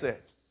the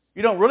assets.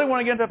 You don't really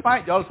want to get into a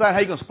fight? Y'all decide how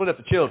you're going to split up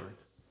the children.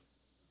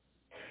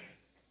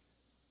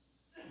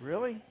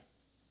 Really?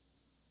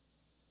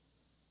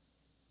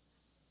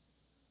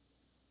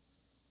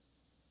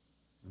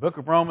 The book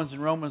of Romans, in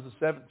Romans,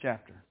 the 7th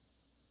chapter.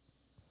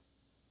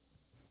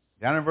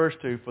 Down in verse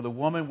 2, for the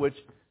woman which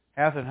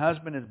hath an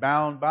husband is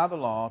bound by the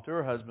law to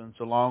her husband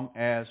so long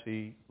as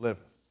he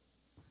liveth.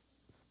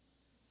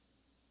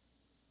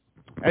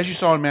 As you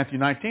saw in Matthew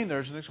 19,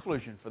 there's an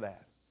exclusion for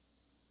that.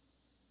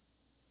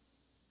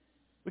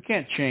 We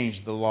can't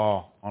change the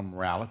law on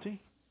morality.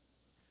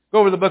 Go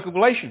over to the book of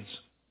Galatians.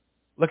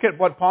 Look at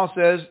what Paul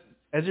says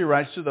as he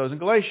writes to those in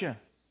Galatia.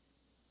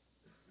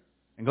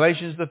 In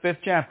Galatians, the 5th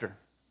chapter.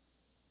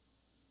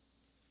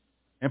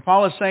 And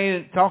Paul is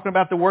saying, talking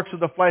about the works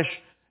of the flesh,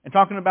 and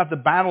talking about the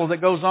battle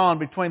that goes on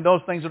between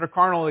those things that are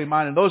carnally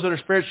minded and those that are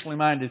spiritually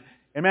minded.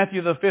 In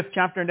Matthew, the 5th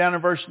chapter, and down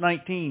in verse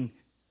 19,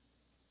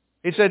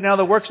 he said, now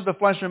the works of the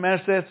flesh are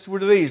manifest were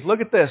these.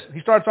 Look at this.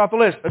 He starts off the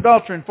list.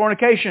 Adultery and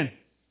fornication,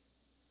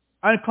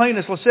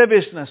 uncleanness,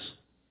 lasciviousness.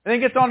 And he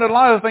gets on to a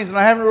lot of things that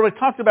I haven't really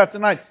talked about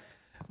tonight.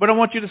 But I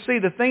want you to see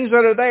the things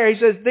that are there. He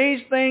says,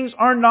 these things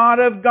are not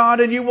of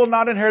God, and you will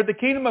not inherit the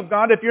kingdom of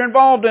God if you're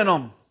involved in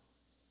them.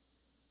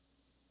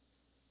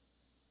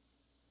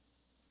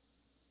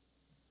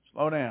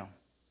 Slow down.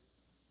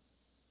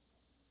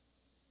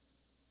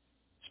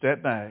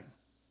 Step back.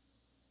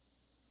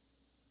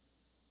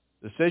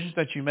 Decisions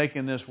that you make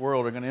in this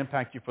world are going to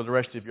impact you for the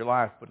rest of your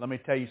life. But let me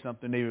tell you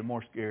something even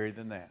more scary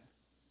than that.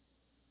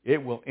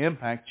 It will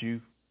impact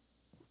you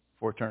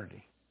for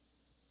eternity.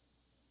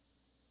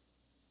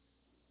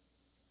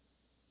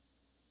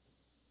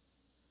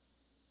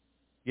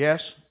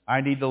 Yes,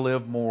 I need to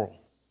live moral.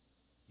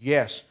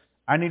 Yes,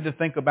 I need to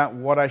think about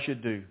what I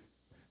should do.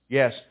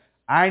 Yes,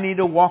 I need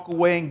to walk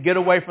away and get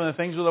away from the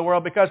things of the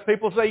world because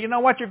people say, you know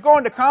what, you're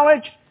going to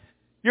college.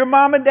 Your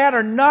mom and dad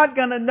are not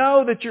going to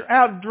know that you're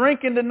out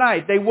drinking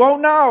tonight. They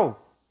won't know.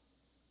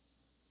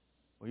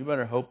 Well, you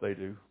better hope they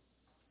do.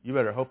 You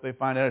better hope they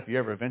find out if you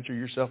ever venture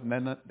yourself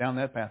down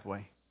that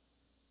pathway.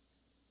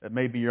 That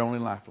may be your only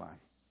lifeline.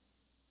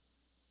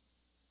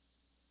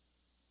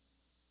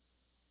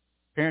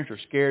 Parents are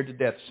scared to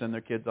death to send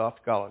their kids off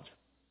to college.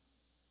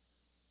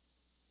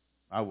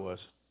 I was.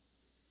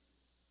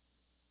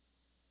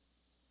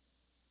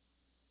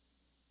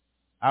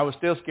 I was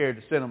still scared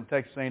to send them to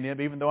Texas A&M,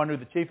 even though I knew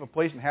the chief of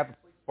police and half the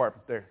police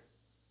department there.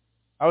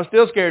 I was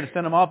still scared to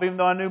send them off, even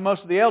though I knew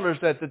most of the elders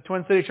at the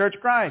Twin City Church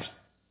of Christ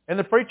and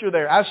the preacher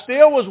there. I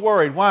still was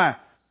worried. Why?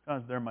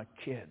 Because they're my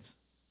kids.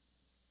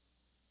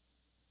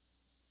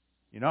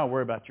 You know, I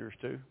worry about yours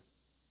too.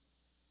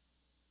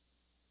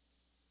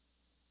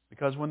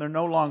 Because when they're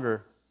no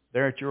longer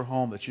there at your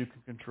home that you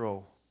can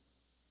control,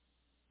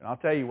 and I'll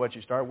tell you what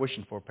you start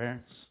wishing for,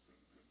 parents,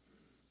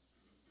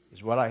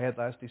 is what I had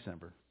last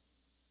December.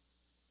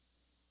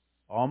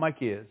 All my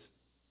kids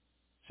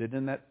sitting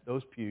in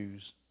those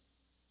pews,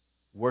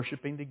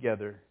 worshiping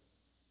together,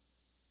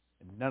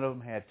 and none of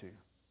them had to.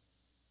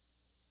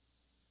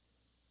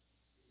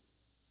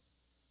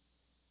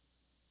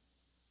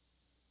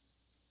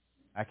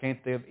 I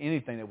can't think of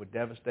anything that would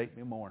devastate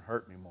me more and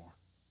hurt me more.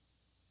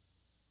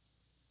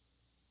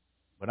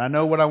 But I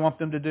know what I want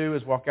them to do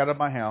is walk out of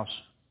my house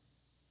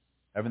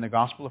having the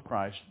gospel of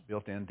Christ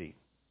built in deep.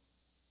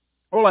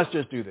 Or let's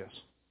just do this.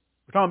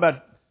 We're talking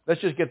about,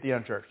 let's just get the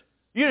unchurched.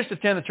 You just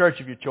attend the church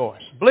of your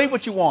choice. Believe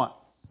what you want.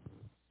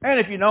 And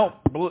if you don't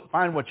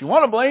find what you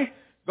want to believe,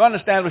 go and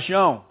establish your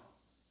own.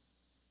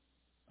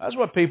 That's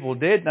what people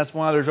did, and that's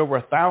why there's over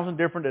 1,000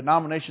 different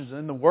denominations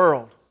in the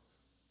world.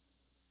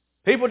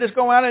 People just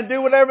go out and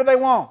do whatever they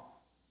want.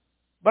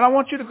 But I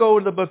want you to go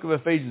to the book of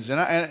Ephesians.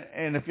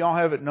 And if y'all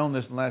haven't known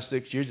this in the last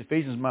 6 years,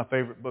 Ephesians is my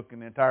favorite book in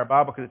the entire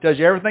Bible because it tells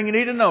you everything you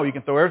need to know. You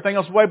can throw everything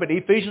else away, but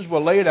Ephesians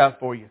will lay it out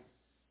for you.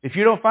 If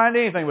you don't find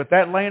anything with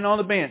that laying on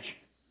the bench,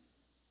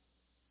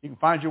 you can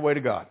find your way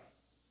to God.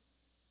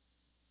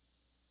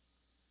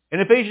 In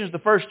Ephesians, the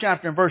first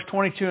chapter, in verse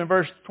 22 and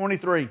verse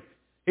 23,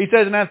 he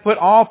says, and hath put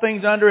all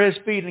things under his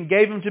feet and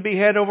gave him to be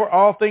head over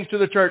all things to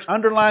the church.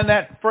 Underline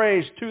that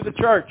phrase, to the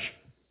church.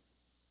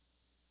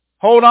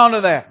 Hold on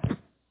to that.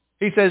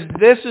 He says,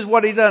 this is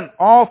what he done,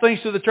 all things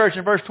to the church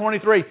in verse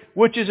 23,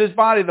 which is his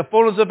body, the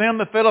fullness of him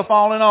that filleth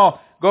all in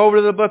all. Go over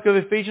to the book of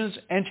Ephesians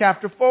and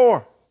chapter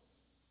 4.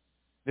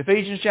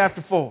 Ephesians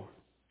chapter 4.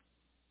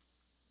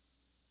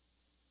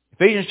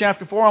 Ephesians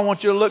chapter 4, I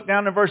want you to look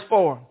down to verse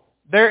 4.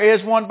 There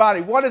is one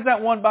body. What is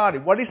that one body?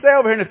 What did he say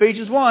over here in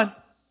Ephesians 1?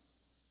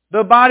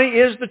 The body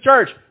is the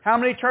church. How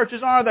many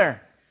churches are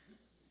there?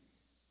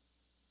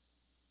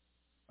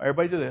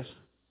 Everybody do this.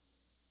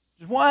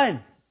 Just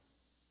one.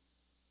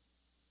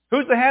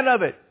 Who's the head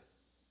of it?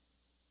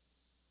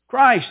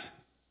 Christ.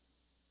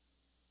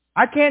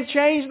 I can't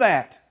change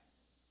that.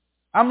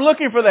 I'm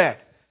looking for that.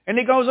 And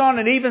he goes on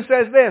and even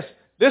says this.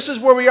 This is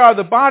where we are.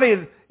 The body,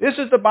 this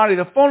is the body,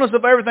 the fullness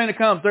of everything that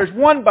comes. There's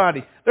one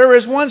body. There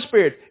is one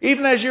Spirit.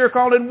 Even as you're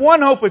called in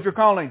one hope if you're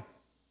calling.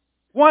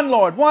 One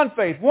Lord, one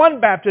faith,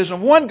 one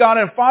baptism, one God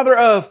and Father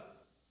of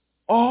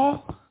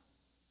all.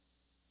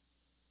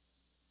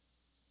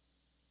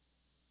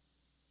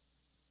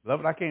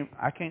 Beloved,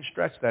 I can't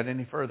stretch that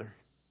any further.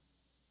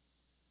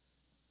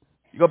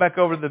 You go back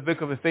over to the book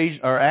of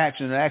Ephesians or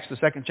Acts, and Acts the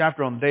 2nd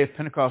chapter on the day of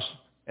Pentecost,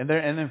 and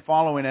then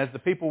following, as the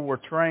people were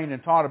trained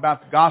and taught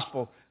about the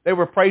gospel, they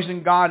were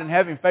praising God and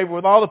having favor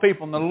with all the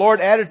people. And the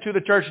Lord added to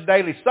the church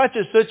daily such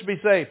and such be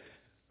saved.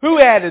 Who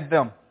added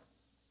them?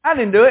 I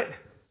didn't do it.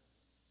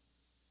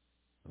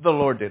 The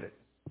Lord did it.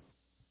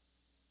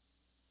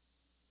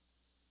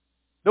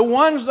 The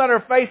ones that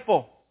are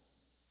faithful.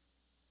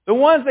 The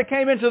ones that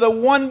came into the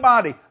one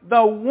body.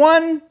 The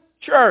one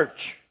church.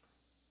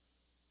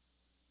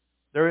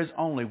 There is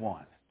only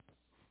one.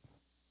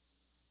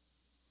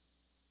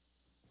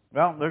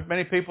 Well, there's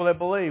many people that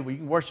believe you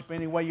can worship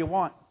any way you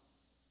want.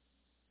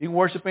 You can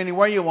worship any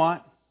way you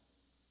want,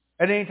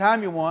 at any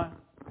time you want,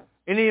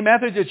 any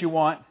method that you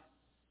want,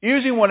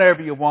 using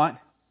whatever you want.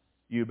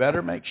 You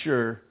better make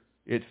sure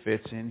it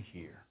fits in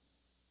here.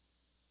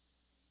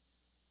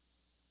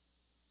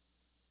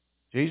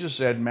 Jesus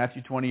said in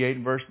Matthew 28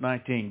 and verse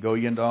 19, go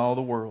ye into all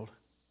the world.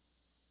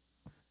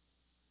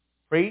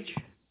 Preach,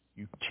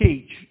 you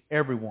teach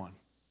everyone.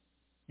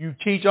 You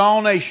teach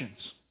all nations,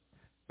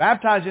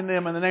 baptizing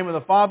them in the name of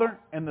the Father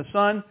and the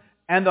Son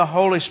and the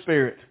Holy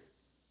Spirit.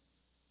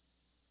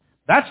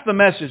 That's the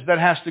message that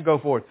has to go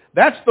forth.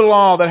 That's the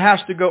law that has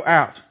to go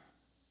out.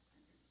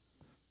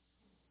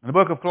 In the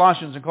book of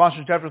Colossians, in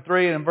Colossians chapter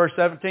 3 and in verse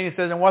 17, it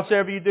says, and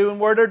whatsoever you do in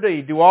word or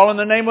deed, do all in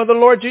the name of the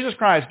Lord Jesus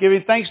Christ,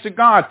 giving thanks to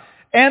God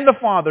and the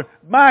Father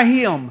by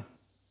Him.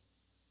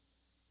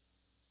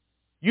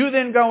 You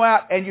then go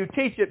out and you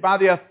teach it by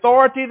the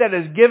authority that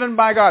is given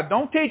by God.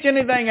 Don't teach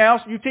anything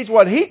else. You teach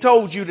what He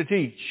told you to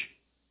teach.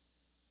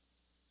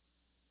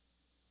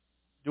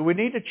 Do we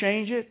need to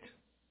change it?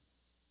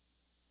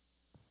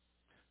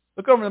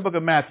 Look over in the book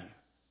of Matthew.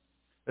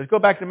 Let's go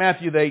back to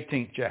Matthew the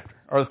 18th chapter,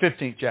 or the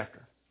 15th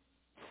chapter.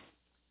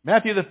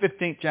 Matthew the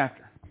 15th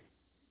chapter.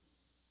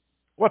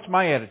 What's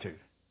my attitude?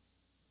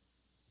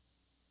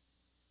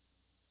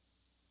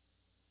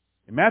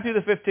 In Matthew the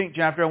 15th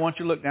chapter, I want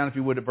you to look down, if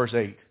you would, at verse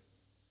 8.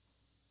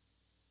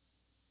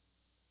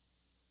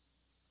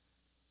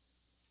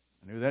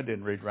 I knew that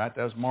didn't read right.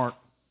 That was Mark.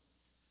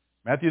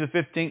 Matthew the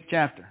 15th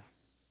chapter.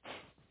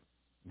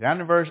 Down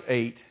to verse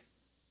 8.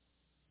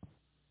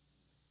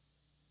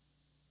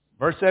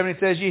 Verse 7, it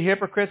says, ye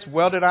hypocrites,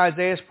 well did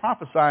Isaiah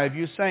prophesy of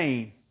you,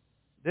 saying,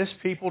 this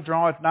people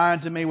draweth nigh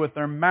unto me with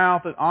their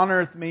mouth, and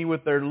honoreth me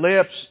with their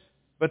lips,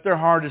 but their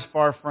heart is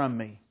far from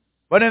me.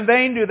 But in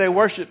vain do they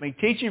worship me,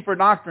 teaching for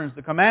doctrines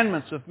the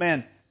commandments of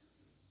men.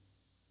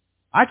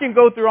 I can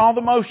go through all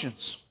the motions.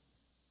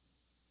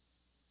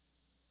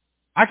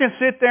 I can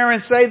sit there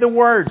and say the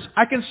words.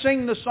 I can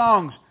sing the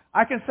songs.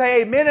 I can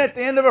say amen at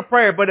the end of a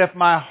prayer. But if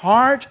my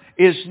heart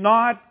is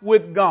not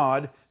with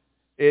God,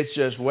 it's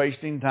just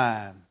wasting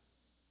time.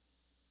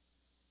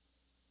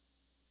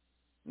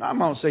 Now, I'm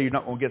not going to say you're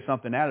not going to get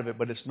something out of it,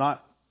 but it's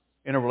not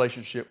in a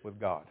relationship with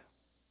God.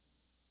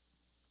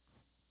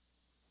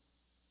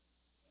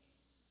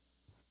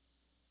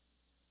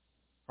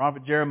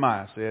 Prophet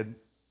Jeremiah said,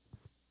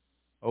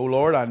 O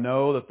Lord, I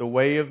know that the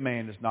way of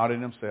man is not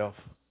in himself.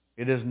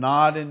 It is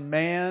not in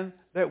man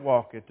that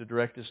walketh to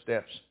direct his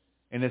steps.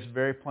 And it's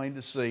very plain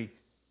to see.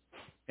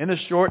 In the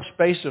short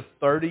space of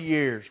 30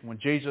 years, when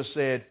Jesus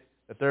said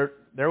that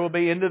there will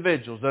be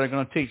individuals that are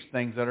going to teach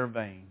things that are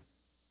vain,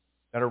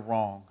 that are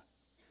wrong.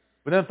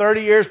 Within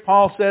 30 years,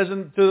 Paul says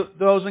to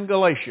those in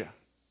Galatia,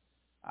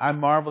 I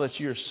marvel that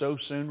you are so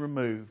soon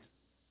removed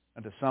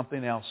into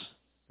something else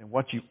than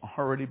what you've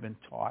already been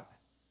taught.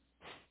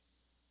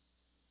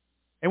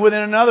 And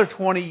within another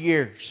 20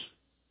 years,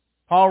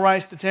 Paul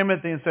writes to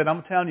Timothy and said,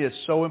 I'm telling you, it's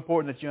so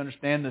important that you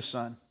understand this,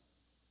 son.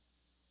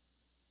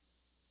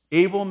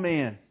 Evil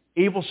men,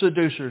 evil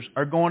seducers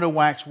are going to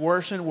wax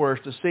worse and worse,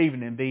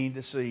 deceiving and being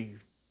deceived.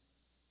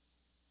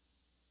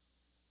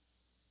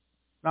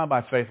 Not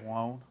by faith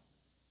alone.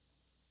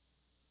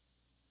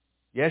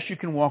 Yes, you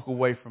can walk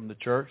away from the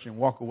church and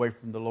walk away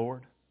from the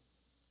Lord.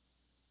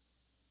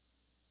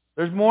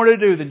 There's more to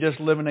do than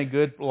just living a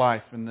good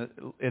life in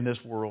this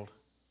world.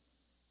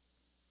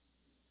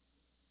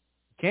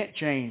 You can't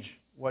change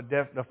what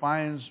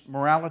defines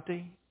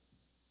morality.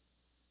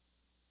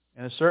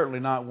 And it's certainly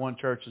not one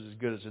church is as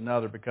good as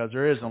another, because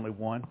there is only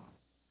one.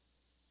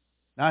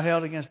 Not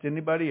held against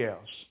anybody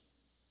else.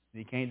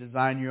 You can't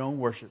design your own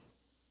worship.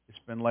 It's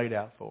been laid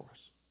out for us.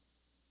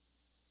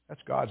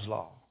 That's God's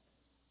law.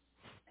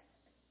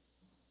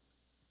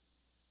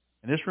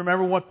 And just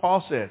remember what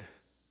Paul said.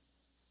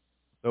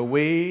 Though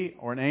we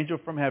or an angel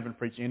from heaven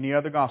preach any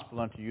other gospel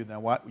unto you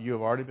than what you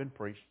have already been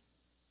preached,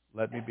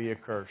 let me be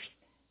accursed.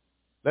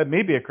 Let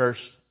me be accursed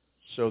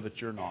so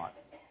that you're not.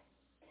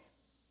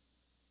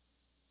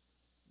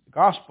 The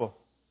gospel's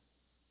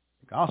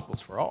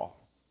for all.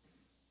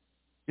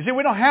 You see,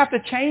 we don't have to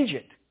change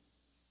it.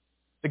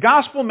 The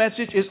gospel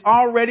message is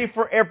already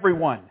for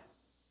everyone.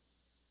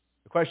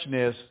 The question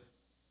is,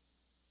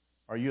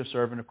 are you a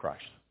servant of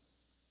Christ?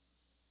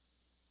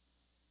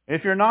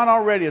 If you're not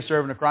already a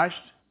servant of Christ,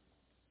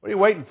 what are you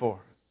waiting for?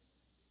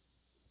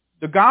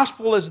 The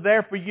gospel is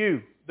there for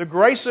you. The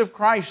grace of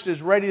Christ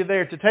is ready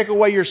there to take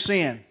away your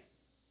sin.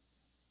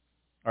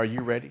 Are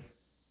you ready?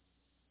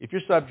 If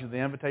you're subject to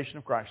the invitation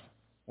of Christ,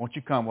 won't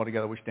you come while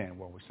together we stand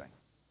while we sing?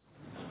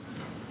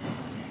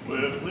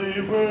 With me,